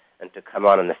and to come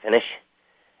on in the finish.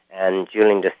 And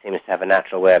Julian just seems to have a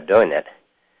natural way of doing it,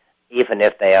 even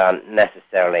if they aren't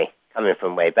necessarily coming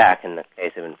from way back. In the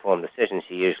case of informed decision,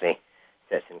 she usually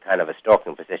sits in kind of a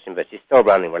stalking position, but she's still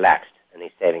running relaxed, and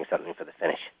he's saving something for the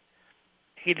finish.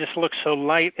 He just looks so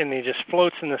light, and he just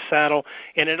floats in the saddle,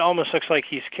 and it almost looks like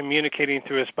he's communicating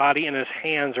through his body, and his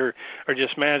hands are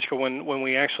just magical when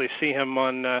we actually see him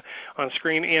on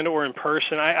screen and or in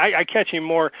person. I catch him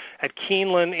more at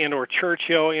Keeneland and or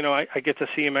Churchill. I get to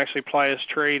see him actually ply his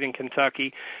trade in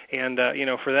Kentucky, and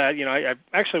for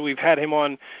that, we've had him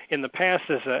on in the past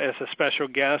as a special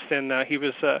guest, and he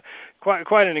was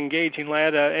quite an engaging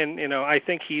lad, and I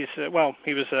think he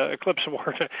was a Eclipse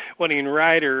Award winning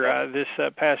rider this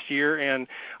past year, and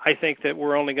I think that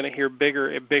we're only going to hear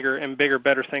bigger,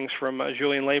 better things from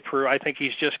Julian Leproux. I think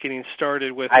he's just getting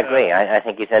started with. I agree. I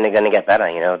think he's only going to get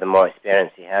better. The more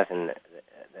experience he has in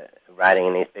the riding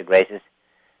in these big races,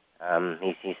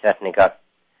 he's certainly got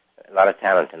a lot of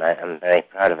talent, and I'm very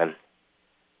proud of him.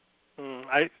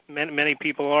 Many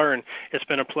people are, and it's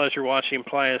been a pleasure watching him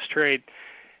ply his trade.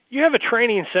 You have a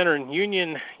training center in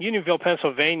Unionville,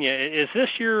 Pennsylvania. Is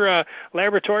this your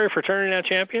laboratory for turning out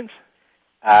champions?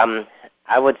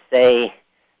 I would say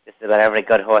just about every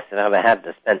good horse I've ever had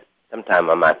to spend some time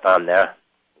on my farm there.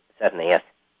 Certainly, yes.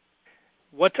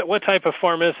 What type of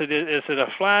farm is it? Is it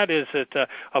a flat? Is it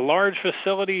a large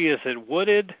facility? Is it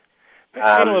wooded?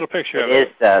 Paint a little picture of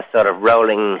it. It is sort of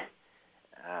rolling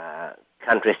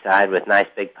countryside with nice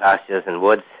big pastures and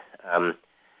woods.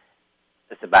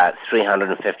 It's about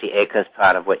 350 acres,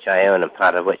 part of which I own and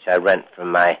part of which I rent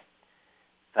from my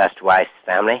first wife's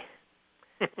family.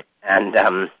 And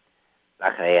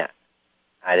luckily,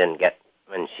 I didn't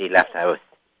when she left, I was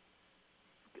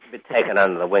taken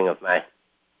under the wing of my,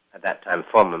 at that time,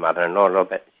 former mother-in-law a little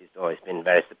bit. She's always been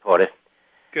very supportive.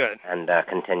 Good. And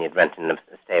continued renting the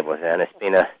stables there, and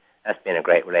that's been a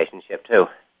great relationship, too.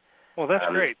 Well, that's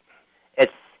great.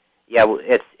 It's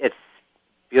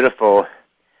beautiful.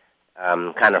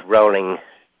 Kind of rolling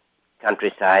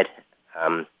countryside.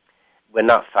 We're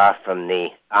not far from the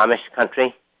Amish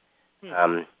country,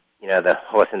 the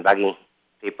horse and buggy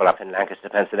people up in Lancaster,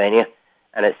 Pennsylvania,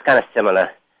 and it's kind of similar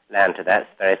land to that.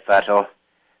 It's very fertile,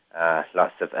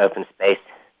 lots of open space,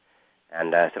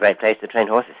 and it's a great place to train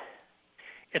horses.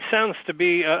 It sounds to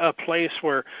be a place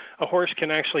where a horse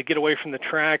can actually get away from the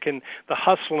track and the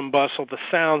hustle and bustle, the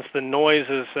sounds, the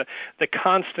noises, the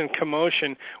constant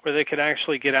commotion, where they could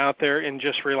actually get out there and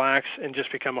just relax and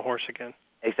just become a horse again.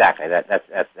 Exactly. That's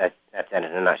it in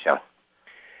a nutshell.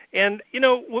 And,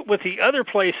 with the other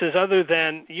places other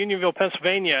than Unionville,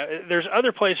 Pennsylvania, there's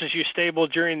other places you stable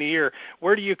during the year.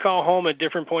 Where do you call home at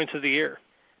different points of the year?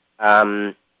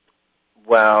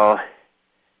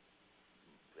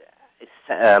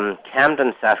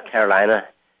 Camden, South Carolina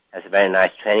has a very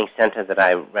nice training center that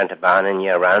I rent a barn in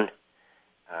year-round.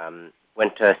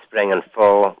 Winter, spring, and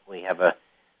fall, we have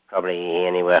probably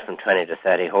anywhere from 20 to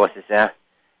 30 horses there.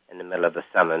 In the middle of the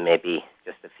summer, maybe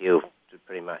just a few,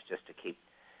 pretty much just to keep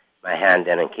my hand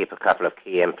in and keep a couple of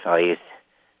key employees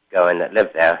going that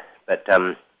live there. But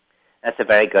that's a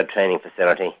very good training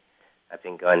facility. I've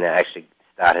been going there. I actually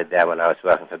started there when I was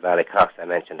working for Burley Cocks, I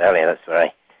mentioned earlier. That's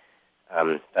where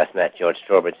I first met George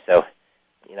Strawbridge. So,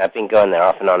 I've been going there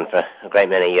off and on for a great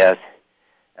many years,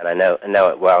 and I know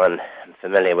it well, and I'm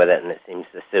familiar with it, and it seems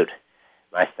to suit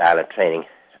my style of training.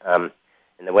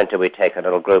 In the winter, we take a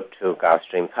little group to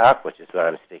Gulfstream Park, which is where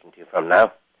I'm speaking to you from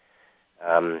now.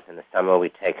 In the summer, we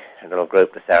take a little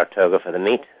group to Saratoga for the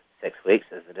meet, 6 weeks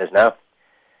as it is now.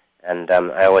 And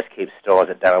I always keep stores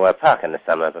at Delaware Park in the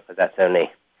summer because that's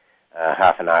only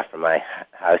half an hour from my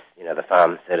house, the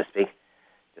farm, so to speak,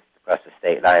 just across the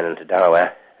state line into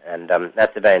Delaware. And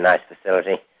that's a very nice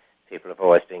facility. People have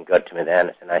always been good to me there, and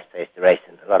it's a nice place to race,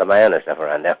 and a lot of my owners live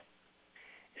around there.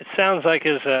 It sounds like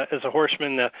as a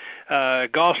horseman,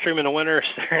 Gulfstream in the winter,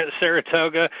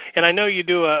 Saratoga, and I know you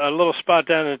do a little spot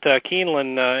down at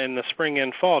Keeneland in the spring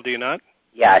and fall, do you not?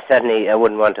 Yeah, I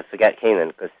wouldn't want to forget Keeneland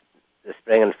because the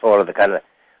spring and fall are the kind of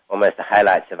almost the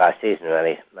highlights of our season,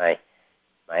 really. My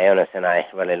owners and I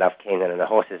really love Keeneland, and the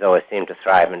horses always seem to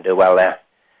thrive and do well there.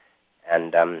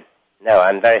 And no,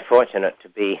 I'm very fortunate to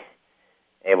be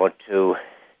able to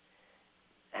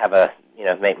have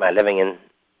make my living in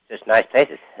just nice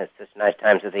places. It's just nice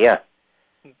times of the year.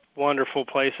 Wonderful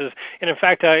places. And in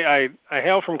fact, I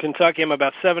hail from Kentucky. I'm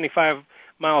about 75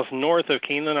 miles north of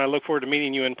Keeneland. I look forward to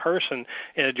meeting you in person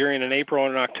during an April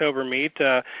and an October meet,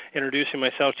 introducing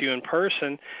myself to you in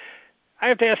person. I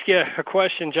have to ask you a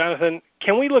question, Jonathan.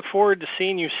 Can we look forward to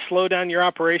seeing you slow down your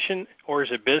operation, or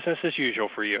is it business as usual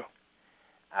for you?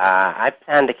 I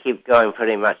plan to keep going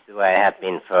pretty much the way I have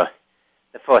been for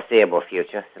the foreseeable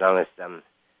future, so long as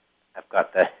I've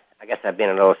got I guess I've been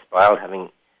a little spoiled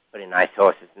having pretty nice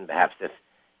horses, and perhaps if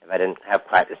I didn't have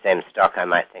quite the same stock, I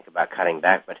might think about cutting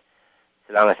back. But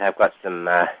so long as I've got some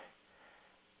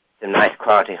nice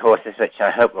quality horses, which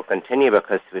I hope will continue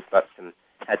because we've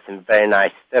had some very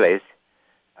nice fillies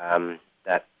that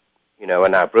are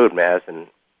now broodmares, and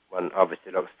one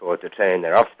obviously looks forward to training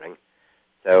their offspring.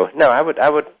 So no, I would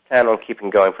plan on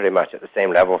keeping going pretty much at the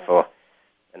same level for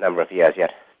a number of years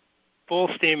yet.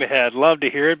 Full steam ahead. Love to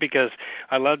hear it because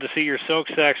I love to see your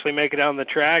silks actually make it on the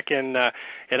track. And as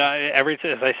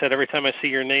I said, every time I see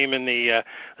your name in the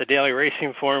daily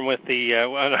racing form with the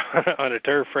on a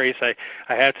turf race, I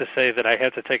have to say that I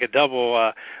have to take a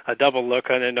double look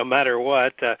on it, no matter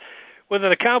what. With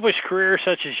an accomplished career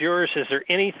such as yours, is there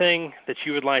anything that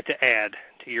you would like to add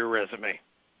to your resume?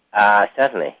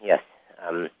 Certainly, yes.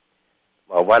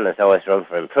 Well, one, there's always room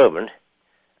for improvement.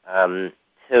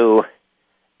 Two,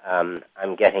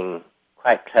 I'm getting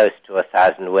quite close to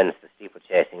 1,000 wins for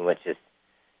steeplechasing, which is,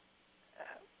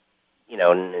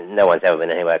 no one's ever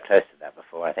been anywhere close to that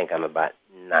before. I think I'm about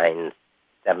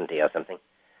 970 or something.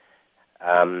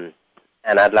 And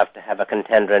I'd love to have a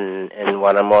contender in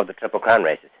one or more of the Triple Crown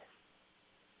races.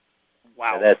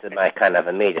 Wow. So those are my kind of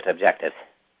immediate objectives.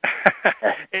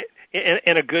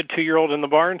 And a good 2-year-old in the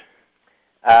barn?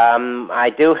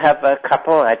 I do have a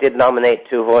couple. I did nominate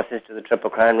 2 horses to the Triple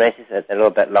Crown races. They're a little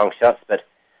bit long shots, but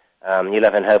you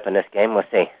live in hope in this game. We'll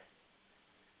see.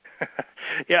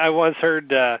 Yeah, I once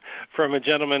heard from a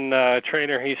gentleman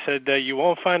trainer, he said, you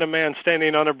won't find a man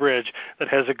standing on a bridge that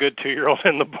has a good 2-year-old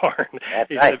in the barn. That's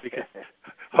he right. said, because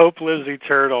hope lives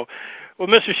eternal. Well,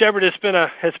 Mr. Sheppard, it's been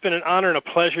an honor and a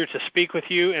pleasure to speak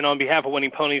with you. And on behalf of Winning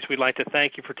Ponies, we'd like to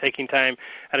thank you for taking time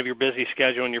out of your busy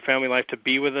schedule and your family life to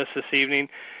be with us this evening.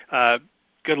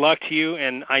 Good luck to you,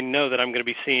 and I know that I'm going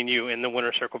to be seeing you in the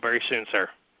winner's circle very soon, sir.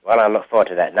 Well, I look forward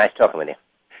to that. Nice talking with you.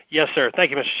 Yes, sir.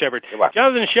 Thank you, Mr. Sheppard. You're welcome.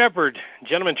 Jonathan Sheppard,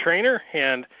 gentleman trainer,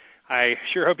 and I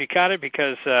sure hope you caught it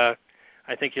because I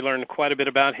think you learned quite a bit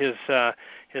about his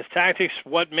tactics,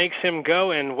 what makes him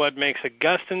go, and what makes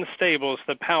Augustin Stables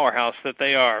the powerhouse that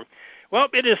they are. Well,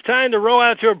 it is time to roll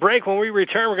out to a break. When we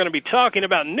return, we're going to be talking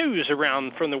about news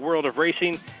around from the world of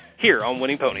racing here on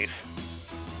Winning Ponies.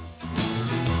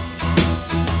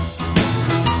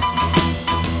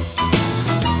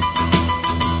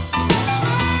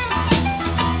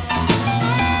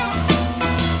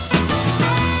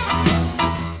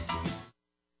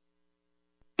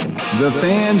 The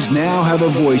fans now have a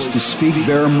voice to speak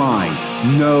their mind.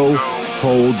 No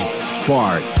holds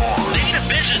barred. They need to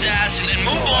bitch his ass and move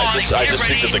on. I just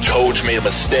think that the coach made a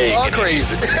mistake. All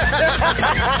crazy.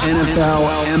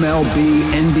 NFL,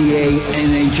 MLB, NBA,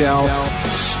 NHL.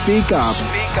 Speak up.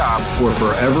 Speak up. Or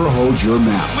forever hold your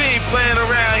mouth. We ain't playing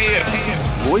around here.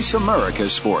 Voice America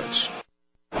Sports.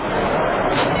 And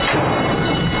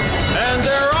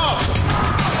they're off.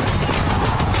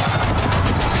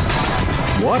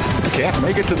 What? Can't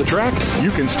make it to the track?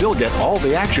 You can still get all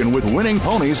the action with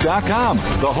winningponies.com,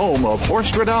 the home of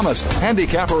Horstradamus,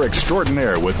 handicapper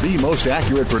extraordinaire with the most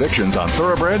accurate predictions on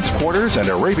thoroughbreds, quarters, and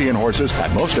Arabian horses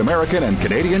at most American and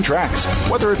Canadian tracks.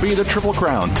 Whether it be the Triple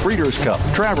Crown, Breeders' Cup,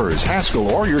 Travers,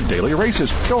 Haskell, or your daily races,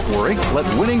 don't worry. Let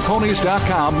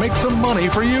winningponies.com make some money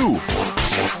for you.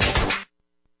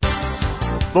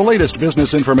 The latest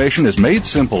business information is made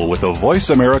simple with the Voice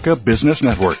America Business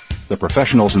Network. The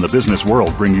professionals in the business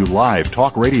world bring you live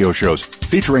talk radio shows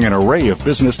featuring an array of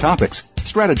business topics.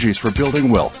 strategies for building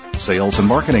wealth, sales and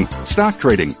marketing, stock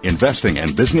trading, investing,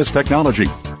 and business technology.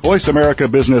 Voice America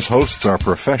Business hosts are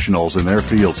professionals in their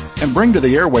fields and bring to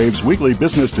the airwaves weekly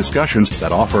business discussions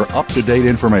that offer up-to-date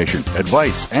information,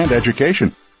 advice, and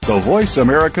education. The Voice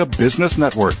America Business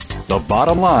Network, the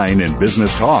bottom line in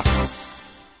business talk.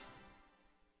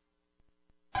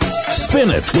 Spin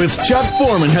It with Chuck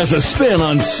Foreman has a spin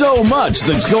on so much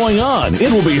that's going on. It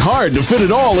will be hard to fit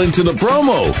it all into the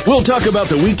promo. We'll talk about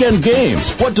the weekend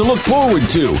games, what to look forward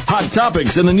to, hot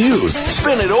topics in the news.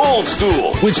 Spin It old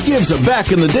school, which gives a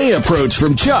back-in-the-day approach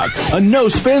from Chuck. A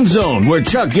no-spin zone where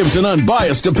Chuck gives an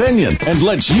unbiased opinion and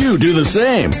lets you do the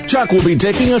same. Chuck will be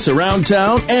taking us around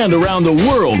town and around the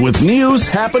world with news,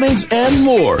 happenings, and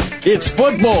more. It's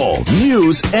football,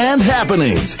 news, and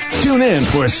happenings. Tune in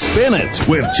for Spin It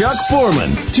with Chuck Foreman,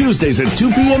 Tuesdays at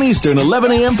 2 p.m. Eastern,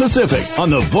 11 a.m. Pacific, on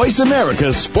the Voice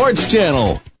America Sports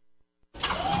Channel.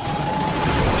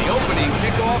 The opening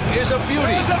kickoff is a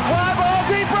beauty. It's a fly ball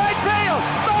deep right field.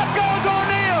 Back goes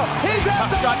O'Neal. He's at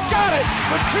the shot. Got it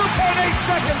with 2.8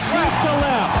 seconds left to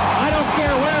left. I don't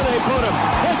care where they put him.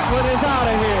 This one is out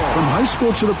of here. From high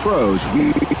school to the pros,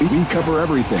 we cover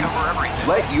everything.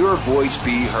 Let your voice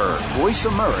be heard. Voice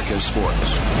America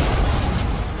Sports.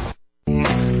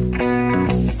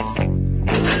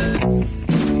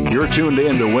 You're tuned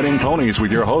in to Winning Ponies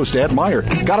with your host, Ed Meyer.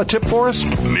 Got a tip for us?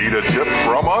 Need a tip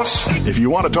from us? If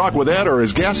you want to talk with Ed or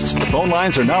his guests, the phone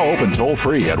lines are now open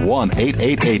toll-free at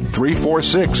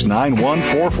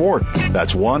 1-888-346-9144.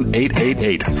 That's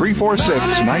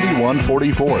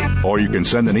 1-888-346-9144. Or you can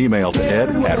send an email to ed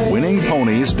at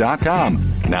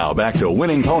winningponies.com. Now back to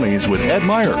Winning Ponies with Ed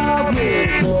Meyer.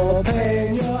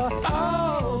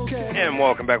 And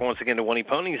welcome back once again to Winning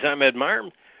Ponies. I'm Ed Meyer.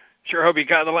 Sure hope you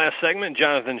got the last segment.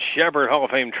 Jonathan Sheppard, Hall of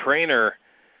Fame trainer,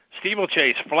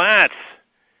 steeplechase flats,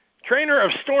 trainer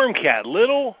of Stormcat.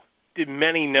 Little did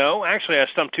many know. Actually, I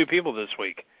stumped two people this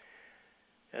week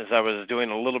as I was doing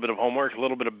a little bit of homework, a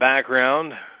little bit of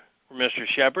background for Mr.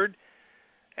 Sheppard.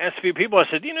 Asked a few people, I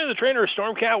said, do you know who the trainer of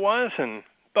Stormcat was? And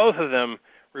both of them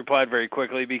replied very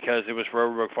quickly because it was for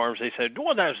Overbrook Farms. They said,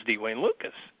 well, that was Dwayne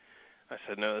Lucas. I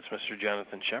said, no, that's Mr.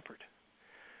 Jonathan Sheppard.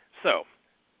 So,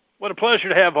 what a pleasure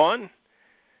to have on.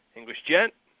 English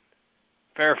gent,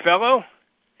 fair fellow,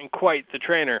 and quite the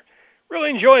trainer. Really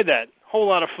enjoyed that. Whole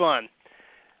lot of fun.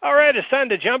 All right, it's time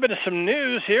to jump into some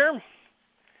news here.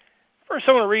 First,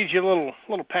 I want to read you a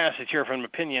little passage here from an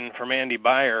opinion from Andy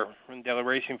Beyer from Daily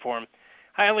Racing Form.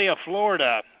 Hialeah,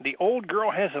 Florida. The old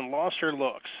girl hasn't lost her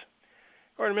looks.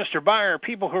 According to Mr. Beyer,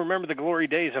 people who remember the glory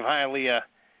days of Hialeah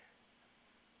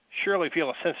surely feel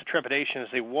a sense of trepidation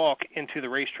as they walk into the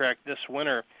racetrack this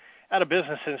winter. Out of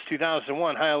business since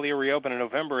 2001, Hialeah reopened in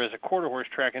November as a quarter horse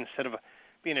track instead of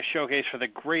being a showcase for the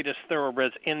greatest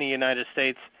thoroughbreds in the United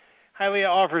States. Hialeah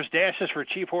offers dashes for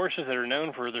cheap horses that are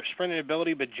known for their sprinting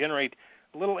ability but generate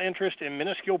little interest in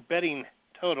minuscule betting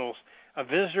totals. A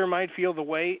visitor might feel the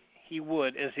way he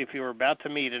would as if he were about to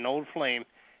meet an old flame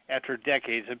after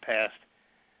decades had passed.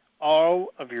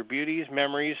 All of your beauty's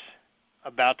memories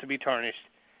about to be tarnished.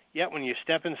 Yet when you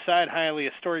step inside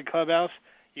Hialeah's storied clubhouse,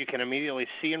 you can immediately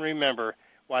see and remember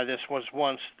why this was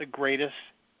once the greatest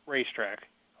racetrack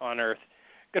on earth.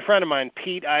 A good friend of mine,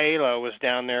 Pete Aiello, was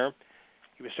down there.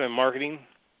 He was doing marketing,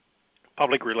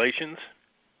 public relations,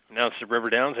 announced at River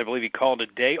Downs. I believe he called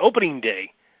it opening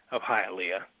day of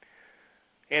Hialeah.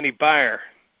 Andy Beyer,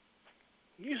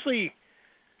 usually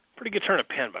pretty good turn of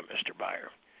pen by Mr. Beyer.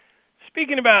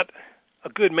 Speaking about a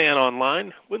good man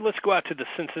online, let's go out to the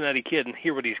Cincinnati Kid and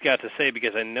hear what he's got to say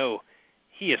because I know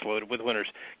he is loaded with winners.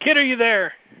 Kid, are you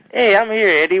there? Hey, I'm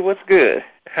here, Eddie. What's good?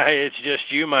 Hi, it's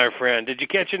just you, my friend. Did you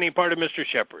catch any part of Mr.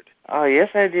 Sheppard? Oh,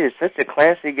 yes, I did. Such a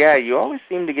classy guy. You always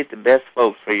seem to get the best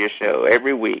folks for your show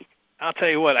every week. I'll tell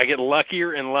you what, I get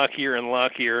luckier and luckier and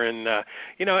luckier, and I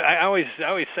always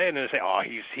say it, and I say, oh,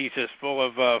 he's just full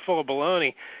of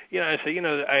baloney. I say,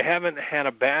 I haven't had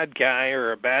a bad guy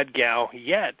or a bad gal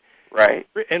yet. Right.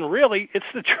 And really, it's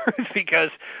the truth because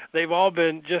they've all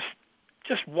been just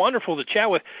wonderful to chat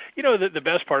with. The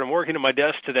best part, I'm working at my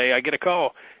desk today, I get a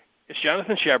call. It's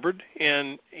Jonathan Sheppard,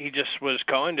 and he just was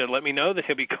calling to let me know that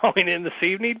he'll be calling in this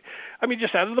evening. I mean,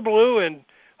 just out of the blue, and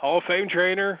Hall of Fame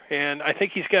trainer, and I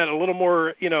think he's got a little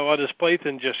more, on his plate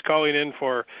than just calling in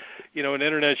for, an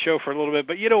internet show for a little bit.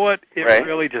 But you know what? It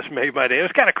really just made my day. It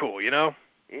was kind of cool,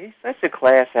 He's such a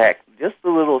class act. Just the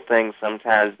little things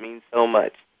sometimes mean so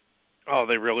much. Oh,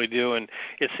 they really do, and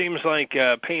it seems like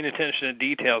paying attention to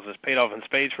details has paid off in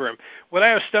spades for him. Would I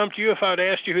have stumped you if I had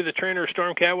asked you who the trainer of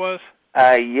Stormcat was?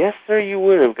 Yes, sir, you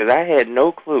would have, because I had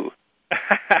no clue.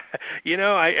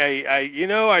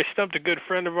 I stumped a good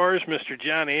friend of ours, Mr.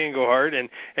 Johnny Englehart, and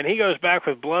he goes back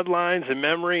with bloodlines and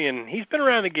memory, and he's been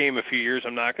around the game a few years.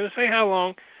 I'm not going to say how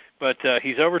long, but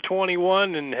he's over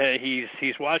 21, and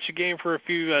he's watched the game for a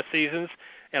few seasons,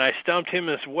 and I stumped him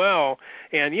as well.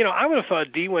 And, I would have thought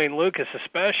Dwayne Lucas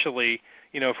especially,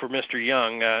 for Mr.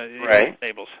 Young, right.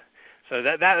 Stables. So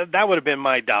that would have been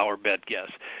my dollar bet guess.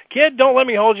 Kid, don't let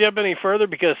me hold you up any further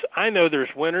because I know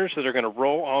there's winners that are going to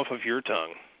roll off of your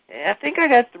tongue. I think I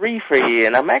got 3 for you,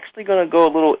 and I'm actually going to go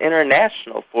a little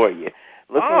international for you.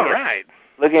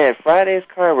 Looking at Friday's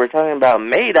card, we're talking about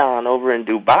Maidan over in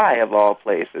Dubai, of all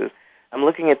places. I'm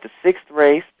looking at the 6th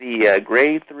race, the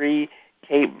Grade 3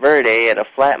 Cape Verde at a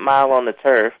flat mile on the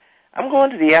turf. I'm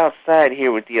going to the outside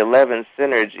here with the 11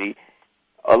 Synergy.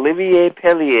 Olivier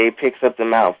Pellier picks up the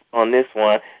mouth on this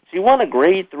one. She won a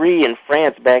Grade 3 in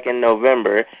France back in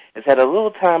November. Has had a little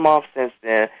time off since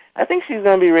then. I think she's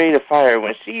going to be ready to fire.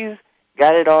 When she's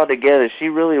got it all together, she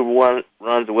really runs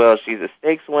well. She's a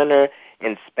stakes winner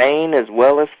in Spain as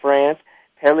well as France.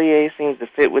 Pellier seems to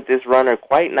fit with this runner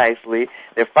quite nicely.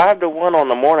 They're 5-1 on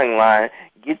the morning line.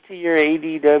 Get to your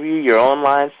ADW, your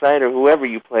online site, or whoever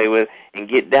you play with, and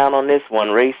get down on this one,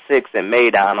 race 6 at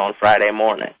Maidan on Friday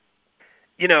morning.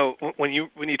 When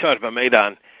you talked about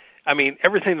Maidan, I mean,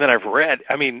 everything that I've read,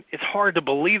 I mean, it's hard to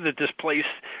believe that this place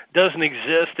doesn't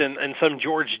exist in some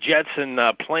George Jetson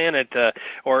planet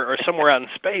or somewhere out in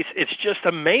space. It's just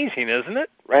amazing, isn't it?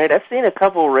 Right. I've seen a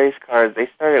couple race cars. They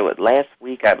started last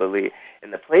week, I believe,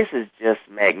 and the place is just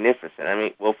magnificent. I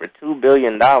mean, well, for $2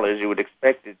 billion, you would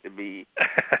expect it to be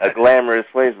a glamorous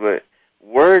place, but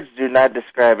words do not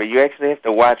describe it. You actually have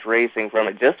to watch racing from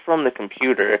it. Just from the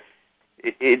computer,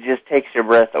 it just takes your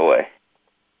breath away.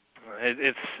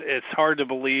 It's hard to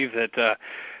believe that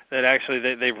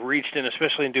actually they've reached in,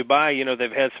 especially in Dubai.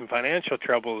 They've had some financial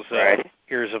troubles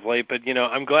here as of late, but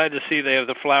I'm glad to see they have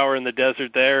the flower in the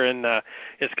desert there, and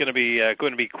it's going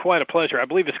to be quite a pleasure. I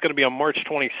believe it's going to be on March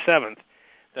 27th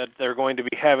that they're going to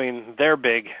be having their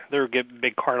big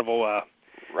carnival.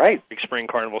 Right. Big spring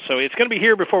carnival. So it's going to be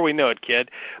here before we know it,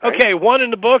 kid. Right. Okay, 1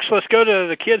 in the books. Let's go to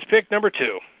the kids' pick number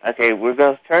 2. Okay, we're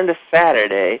going to turn to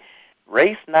Saturday.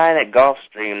 Race 9 at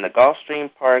Gulfstream, the Gulfstream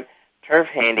Park Turf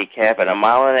Handicap at 1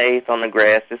 1/8 on the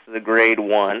grass. This is a Grade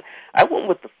 1. I went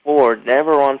with the 4,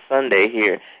 Never on Sunday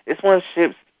here. This one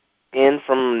ships in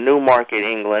from Newmarket,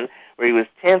 England, where he was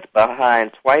 10th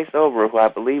behind Twice Over, who I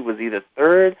believe was either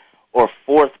 3rd or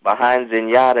 4th behind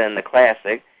Zenyatta in the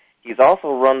Classic. He's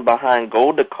also run behind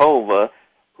Goldakova,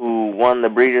 who won the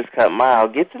Breeders' Cup Mile.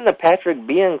 Gets in the Patrick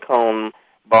Biancone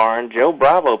barn. Joe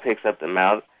Bravo picks up the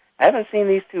mount. I haven't seen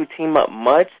these two team up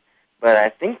much, but I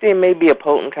think they may be a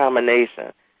potent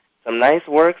combination. Some nice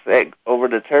works over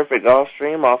the turf at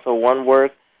Gulfstream, also one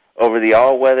work over the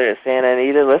all-weather at Santa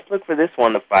Anita. Let's look for this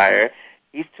one to fire.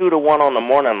 He's 2-1 on the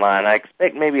morning line. I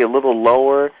expect maybe a little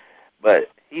lower, but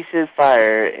he should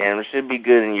fire and should be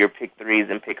good in your pick 3s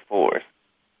and pick 4s.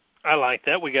 I like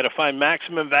that. We got to find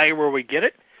maximum value where we get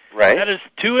it. Right. That is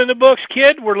 2 in the books,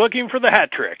 kid. We're looking for the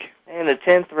hat trick. And the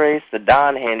 10th race, the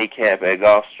Don Handicap at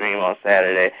Gulfstream on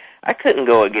Saturday. I couldn't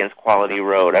go against Quality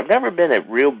Road. I've never been a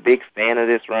real big fan of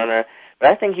this runner, but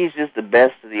I think he's just the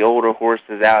best of the older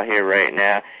horses out here right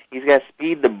now. He's got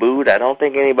speed to boot. I don't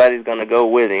think anybody's going to go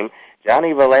with him.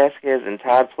 Johnny Velasquez and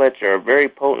Todd Pletcher are a very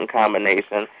potent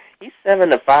combination. He's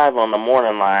 7-5 on the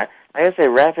morning line. Like I say,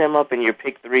 wrap him up in your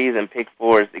pick 3s and pick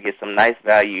 4s to get some nice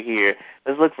value here.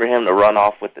 Let's look for him to run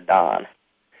off with the Don.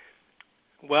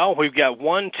 Well, we've got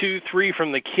 1, 2, 3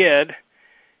 from the kid,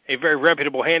 a very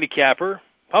reputable handicapper,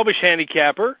 published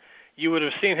handicapper. You would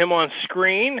have seen him on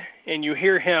screen, and you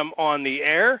hear him on the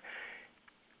air.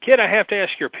 Kid, I have to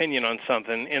ask your opinion on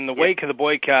something. In the wake of the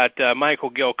boycott, Michael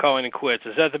Gill calling it quits.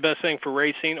 Is that the best thing for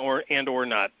racing or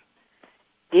not?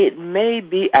 It may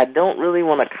be. I don't really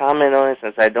want to comment on it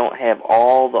since I don't have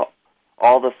all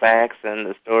the facts and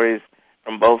the stories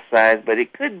from both sides, but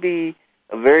it could be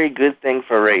a very good thing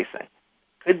for racing.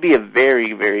 Could be a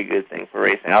very, very good thing for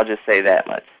racing. I'll just say that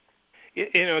much.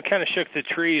 It kind of shook the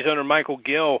trees under Michael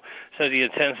Gill, said he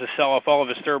intends to sell off all of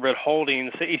his thoroughbred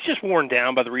holdings. He's just worn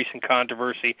down by the recent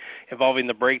controversy involving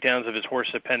the breakdowns of his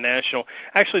horse at Penn National.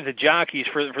 Actually, the jockeys,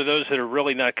 for those that are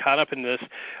really not caught up in this,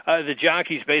 the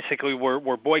jockeys basically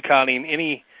were boycotting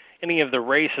any of the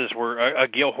races where a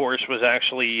Gill horse was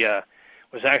actually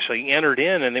entered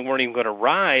in, and they weren't even going to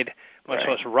ride, much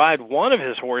less ride one of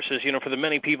his horses. For the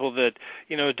many people that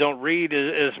don't read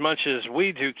as much as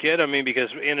we do, kid. I mean,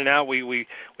 because in and out we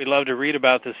love to read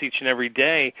about this each and every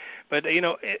day. But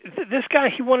this guy,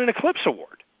 he won an Eclipse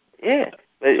Award. Yeah,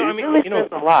 but so, I mean, really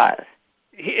a lot.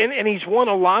 And he's won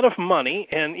a lot of money.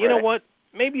 And you know what?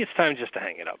 maybe it's time just to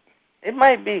hang it up. It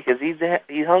might be, because he's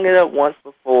hung it up once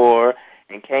before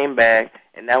and came back.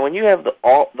 And now when you have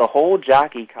the whole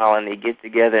jockey colony get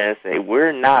together and say,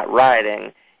 we're not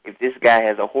riding if this guy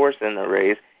has a horse in the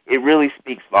race, it really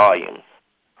speaks volumes.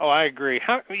 Oh, I agree.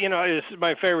 It's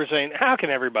my favorite saying, how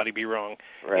can everybody be wrong?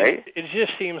 Right. It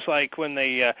just seems like when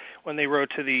they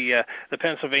wrote to the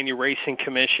Pennsylvania Racing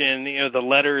Commission, the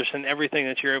letters and everything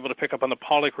that you're able to pick up on the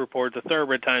Pollock Report, the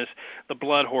Thoroughbred Times, the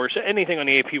Blood Horse, anything on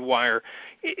the AP Wire,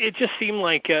 it just seemed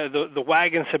like the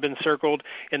wagons have been circled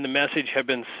and the message had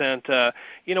been sent.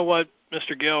 You know what,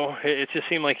 Mr. Gill? It just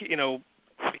seemed like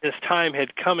his time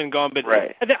had come and gone, but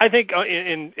right. I think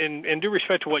in due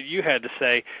respect to what you had to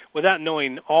say, without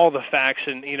knowing all the facts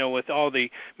and with all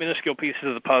the minuscule pieces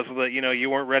of the puzzle that you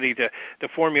weren't ready to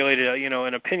formulate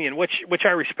an opinion, which I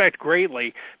respect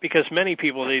greatly, because many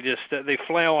people they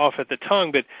flail off at the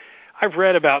tongue. But I've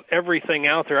read about everything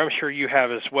out there. I'm sure you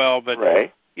have as well. But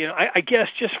right. I guess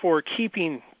just for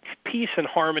keeping peace and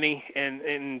harmony,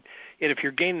 and if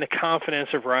you're gaining the confidence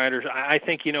of riders, I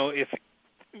think if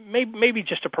maybe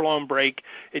just a prolonged break,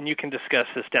 and you can discuss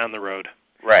this down the road.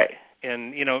 Right.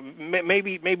 And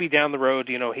maybe down the road,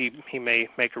 he may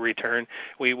make a return.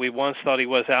 We once thought he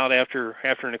was out after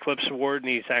an Eclipse Award, and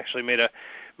he's actually made a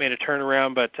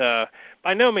turnaround. But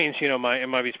by no means,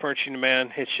 my he's punching the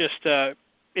man. It's just the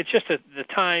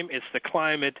time. It's the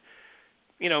climate.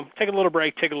 Take a little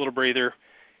break, take a little breather.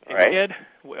 And right. Ed,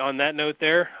 on that note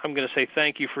there, I'm going to say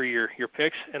thank you for your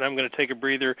picks, and I'm going to take a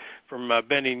breather from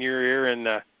bending your ear,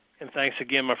 and thanks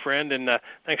again, my friend, and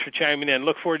thanks for chiming in.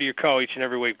 Look forward to your call each and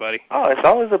every week, buddy. Oh, it's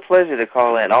always a pleasure to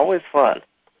call in. Always fun.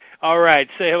 All right.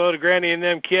 Say hello to Granny and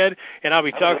them, kid, and I'll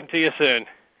be talking to you soon.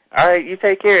 All right. You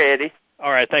take care, Eddie.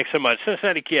 All right. Thanks so much.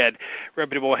 Cincinnati Kid,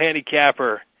 reputable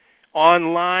handicapper,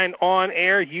 online, on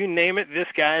air, you name it, this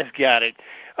guy's got it.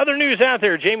 Other news out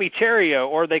there, Jamie Theriault,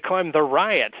 or they call him The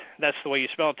Riot. That's the way you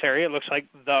spell Theriault. It looks like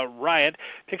The Riot.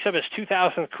 Picks up his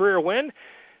 2000th career win.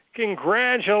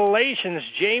 Congratulations,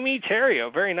 Jamie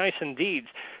Theriault. Very nice indeed.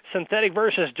 Synthetic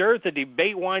versus dirt, the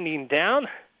debate winding down.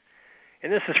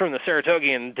 And this is from the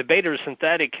Saratogian. Debaters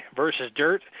synthetic versus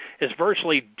dirt is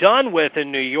virtually done with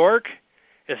in New York.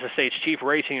 As the state's chief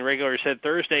racing regulator said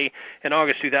Thursday, in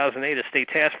August 2008, a state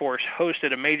task force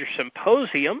hosted a major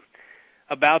symposium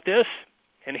about this.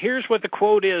 And here's what the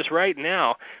quote is right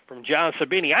now from John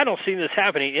Sabini. I don't see this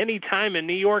happening any time in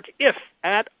New York, if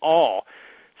at all,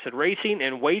 said Racing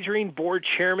and Wagering Board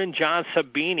Chairman John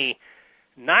Sabini.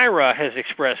 NYRA has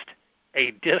expressed a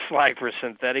dislike for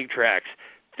synthetic tracks.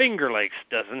 Finger Lakes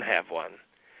doesn't have one.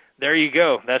 There you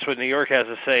go. That's what New York has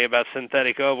to say about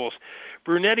synthetic ovals.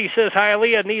 Brunetti says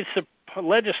Hialeah needs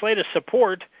legislative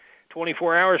support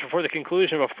 24 hours before the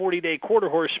conclusion of a 40-day quarter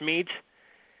horse meet.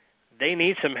 They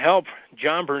need some help.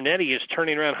 John Brunetti is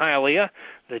turning around Hialeah.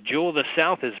 The Jewel of the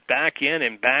South is back in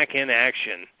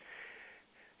action.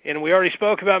 And we already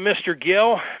spoke about Mr.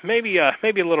 Gill. Maybe a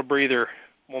little breather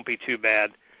won't be too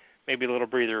bad. Maybe a little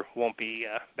breather won't be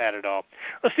bad at all.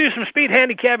 Let's do some speed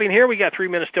handicapping here. We got 3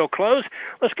 minutes till close.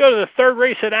 Let's go to the third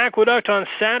race at Aqueduct on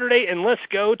Saturday, and let's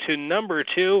go to number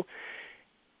 2,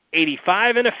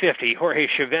 85 and a 50. Jorge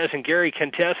Chavez and Gary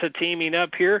Contessa teaming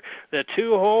up here. The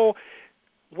 2-hole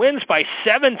wins by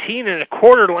 17 and a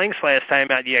quarter lengths last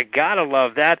time out. You gotta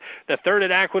love that. The third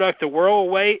at Aqueduct, the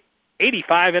Whirlaway,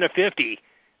 85 and a 50.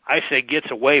 I say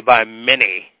gets away by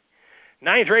many.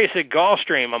 Ninth race at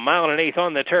Gulfstream, 1 1/8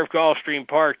 on the turf, Gulfstream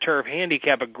Park turf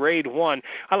handicap, a grade 1.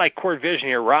 I like Court Vision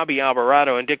here. Robbie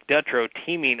Alvarado and Dick Dutrow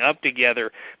teaming up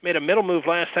together. Made a middle move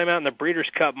last time out in the Breeders'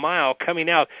 Cup Mile. Coming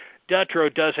out,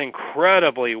 Dutrow does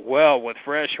incredibly well with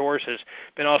fresh horses.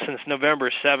 Been off since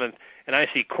November 7th. And I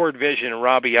see Court Vision and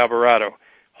Robbie Alvarado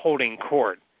holding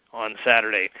court on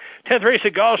Saturday. 10th race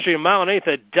at Gulfstream, 1 1/8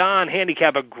 at Don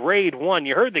handicap, a grade 1.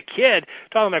 You heard the kid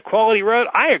talking about Quality Road.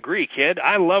 I agree, kid.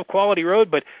 I love Quality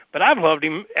Road, but I've loved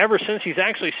him ever since he's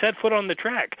actually set foot on the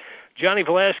track. Johnny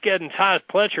Velasquez and Todd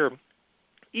Pletcher,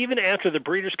 even after the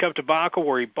Breeders' Cup debacle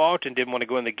where he balked and didn't want to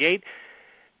go in the gate,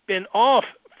 been off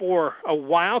for a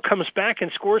while, comes back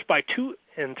and scores by 2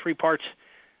 3/4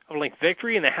 of length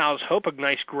victory in the House Hope, a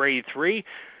nice grade 3.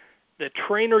 The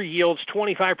trainer yields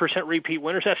 25% repeat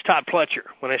winners. That's Todd Pletcher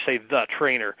when I say the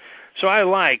trainer. So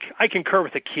I concur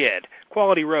with the kid.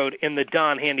 Quality Road in the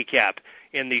Don handicap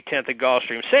in the 10th at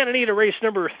Gulfstream. Santa Anita race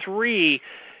number 3,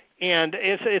 and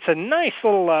it's a nice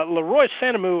little Leroy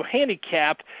Sanamu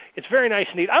handicap. It's very nice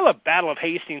and neat. I love Battle of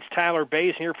Hastings, Tyler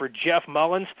Bays here for Jeff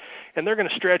Mullins, and they're going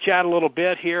to stretch out a little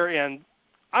bit here, and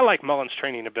I like Mullins'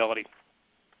 training ability.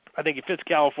 I think he fits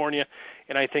California,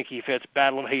 and I think he fits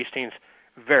Battle of Hastings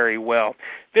very well.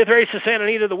 Fifth race is Santa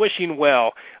Anita, the Wishing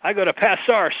Well. I go to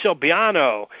Passar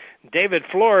Silbiano. David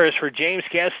Flores for James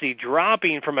Cassidy,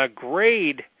 dropping from a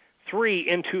grade 3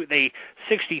 into the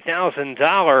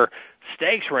 $60,000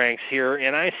 stakes ranks here,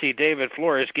 and I see David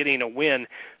Flores getting a win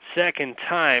second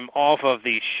time off of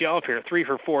the shelf here. 3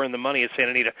 for 4 in the money at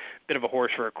Santa Anita. Bit of a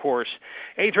horse for a course.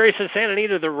 Eighth race at Santa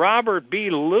Anita, the Robert B.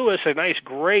 Lewis, a nice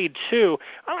grade 2.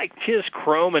 I like Tiz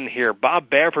Croman here. Bob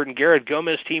Baffert and Garrett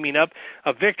Gomez teaming up.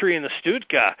 A victory in the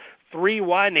Stuttgart. 3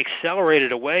 wide and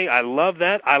accelerated away. I love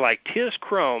that. I like Tiz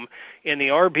Chrome in the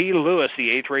R.B. Lewis,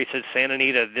 the 8th race at Santa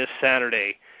Anita this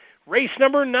Saturday. Race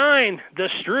number 9, the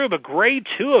Strub, a grade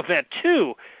 2 event,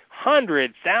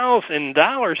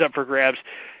 $200,000 up for grabs.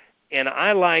 And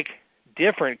I like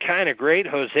different kind of great.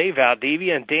 Jose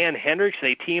Valdivia and Dan Hendricks,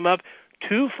 they team up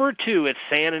 2 for 2 at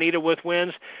Santa Anita with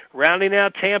wins. Rounding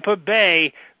out Tampa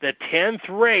Bay, the 10th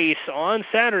race on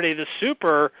Saturday, the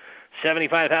Super,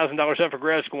 $75,000 up for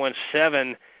grabs, going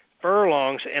 7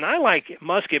 furlongs. And I like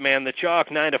Musket Man, the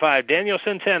Chalk, 9 to 5. Daniel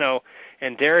Centeno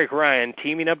and Derek Ryan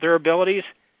teaming up their abilities.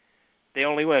 They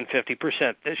only win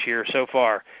 50% this year so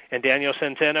far. And Daniel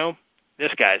Centeno,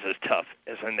 this guy's as tough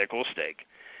as a nickel steak.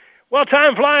 Well,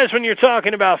 time flies when you're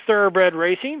talking about thoroughbred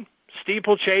racing,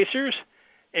 steeplechasers,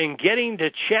 and getting to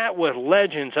chat with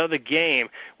legends of the game.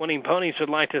 Winning Ponies would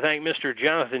like to thank Mr.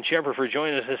 Jonathan Sheppard for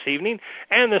joining us this evening,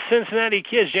 and the Cincinnati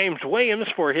Kids, James Williams,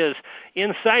 for his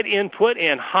insight, input,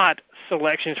 and hot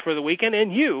selections for the weekend,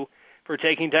 and you for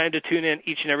taking time to tune in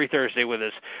each and every Thursday with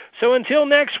us. So until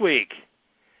next week,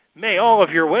 may all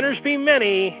of your winners be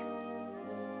many,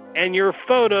 and your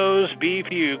photos be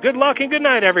few. Good luck and good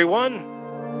night, everyone.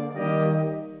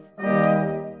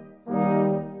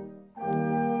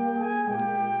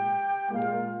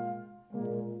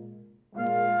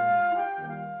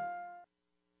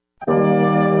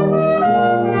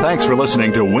 Thanks for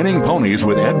listening to Winning Ponies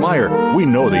with Ed Meyer. We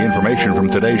know the information from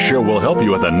today's show will help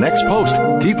you at the next post.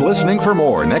 Keep listening for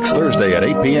more next Thursday at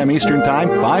 8 p.m. Eastern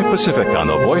Time, 5 Pacific on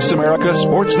the Voice America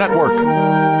Sports Network.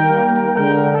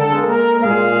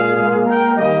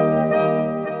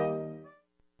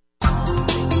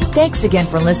 Thanks again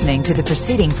for listening to the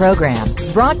preceding program,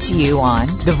 brought to you on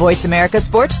the Voice America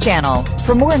Sports Channel.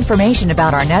 For more information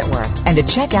about our network and to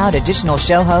check out additional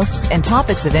show hosts and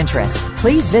topics of interest,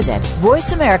 please visit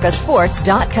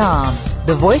voiceamericasports.com.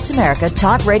 The Voice America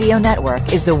Talk Radio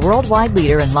Network is the worldwide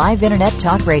leader in live Internet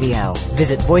talk radio.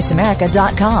 Visit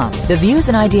voiceamerica.com. The views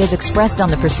and ideas expressed on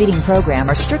the preceding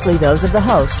program are strictly those of the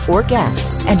host or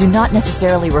guests and do not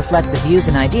necessarily reflect the views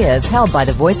and ideas held by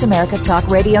the Voice America Talk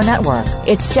Radio Network,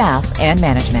 its staff, and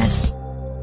management.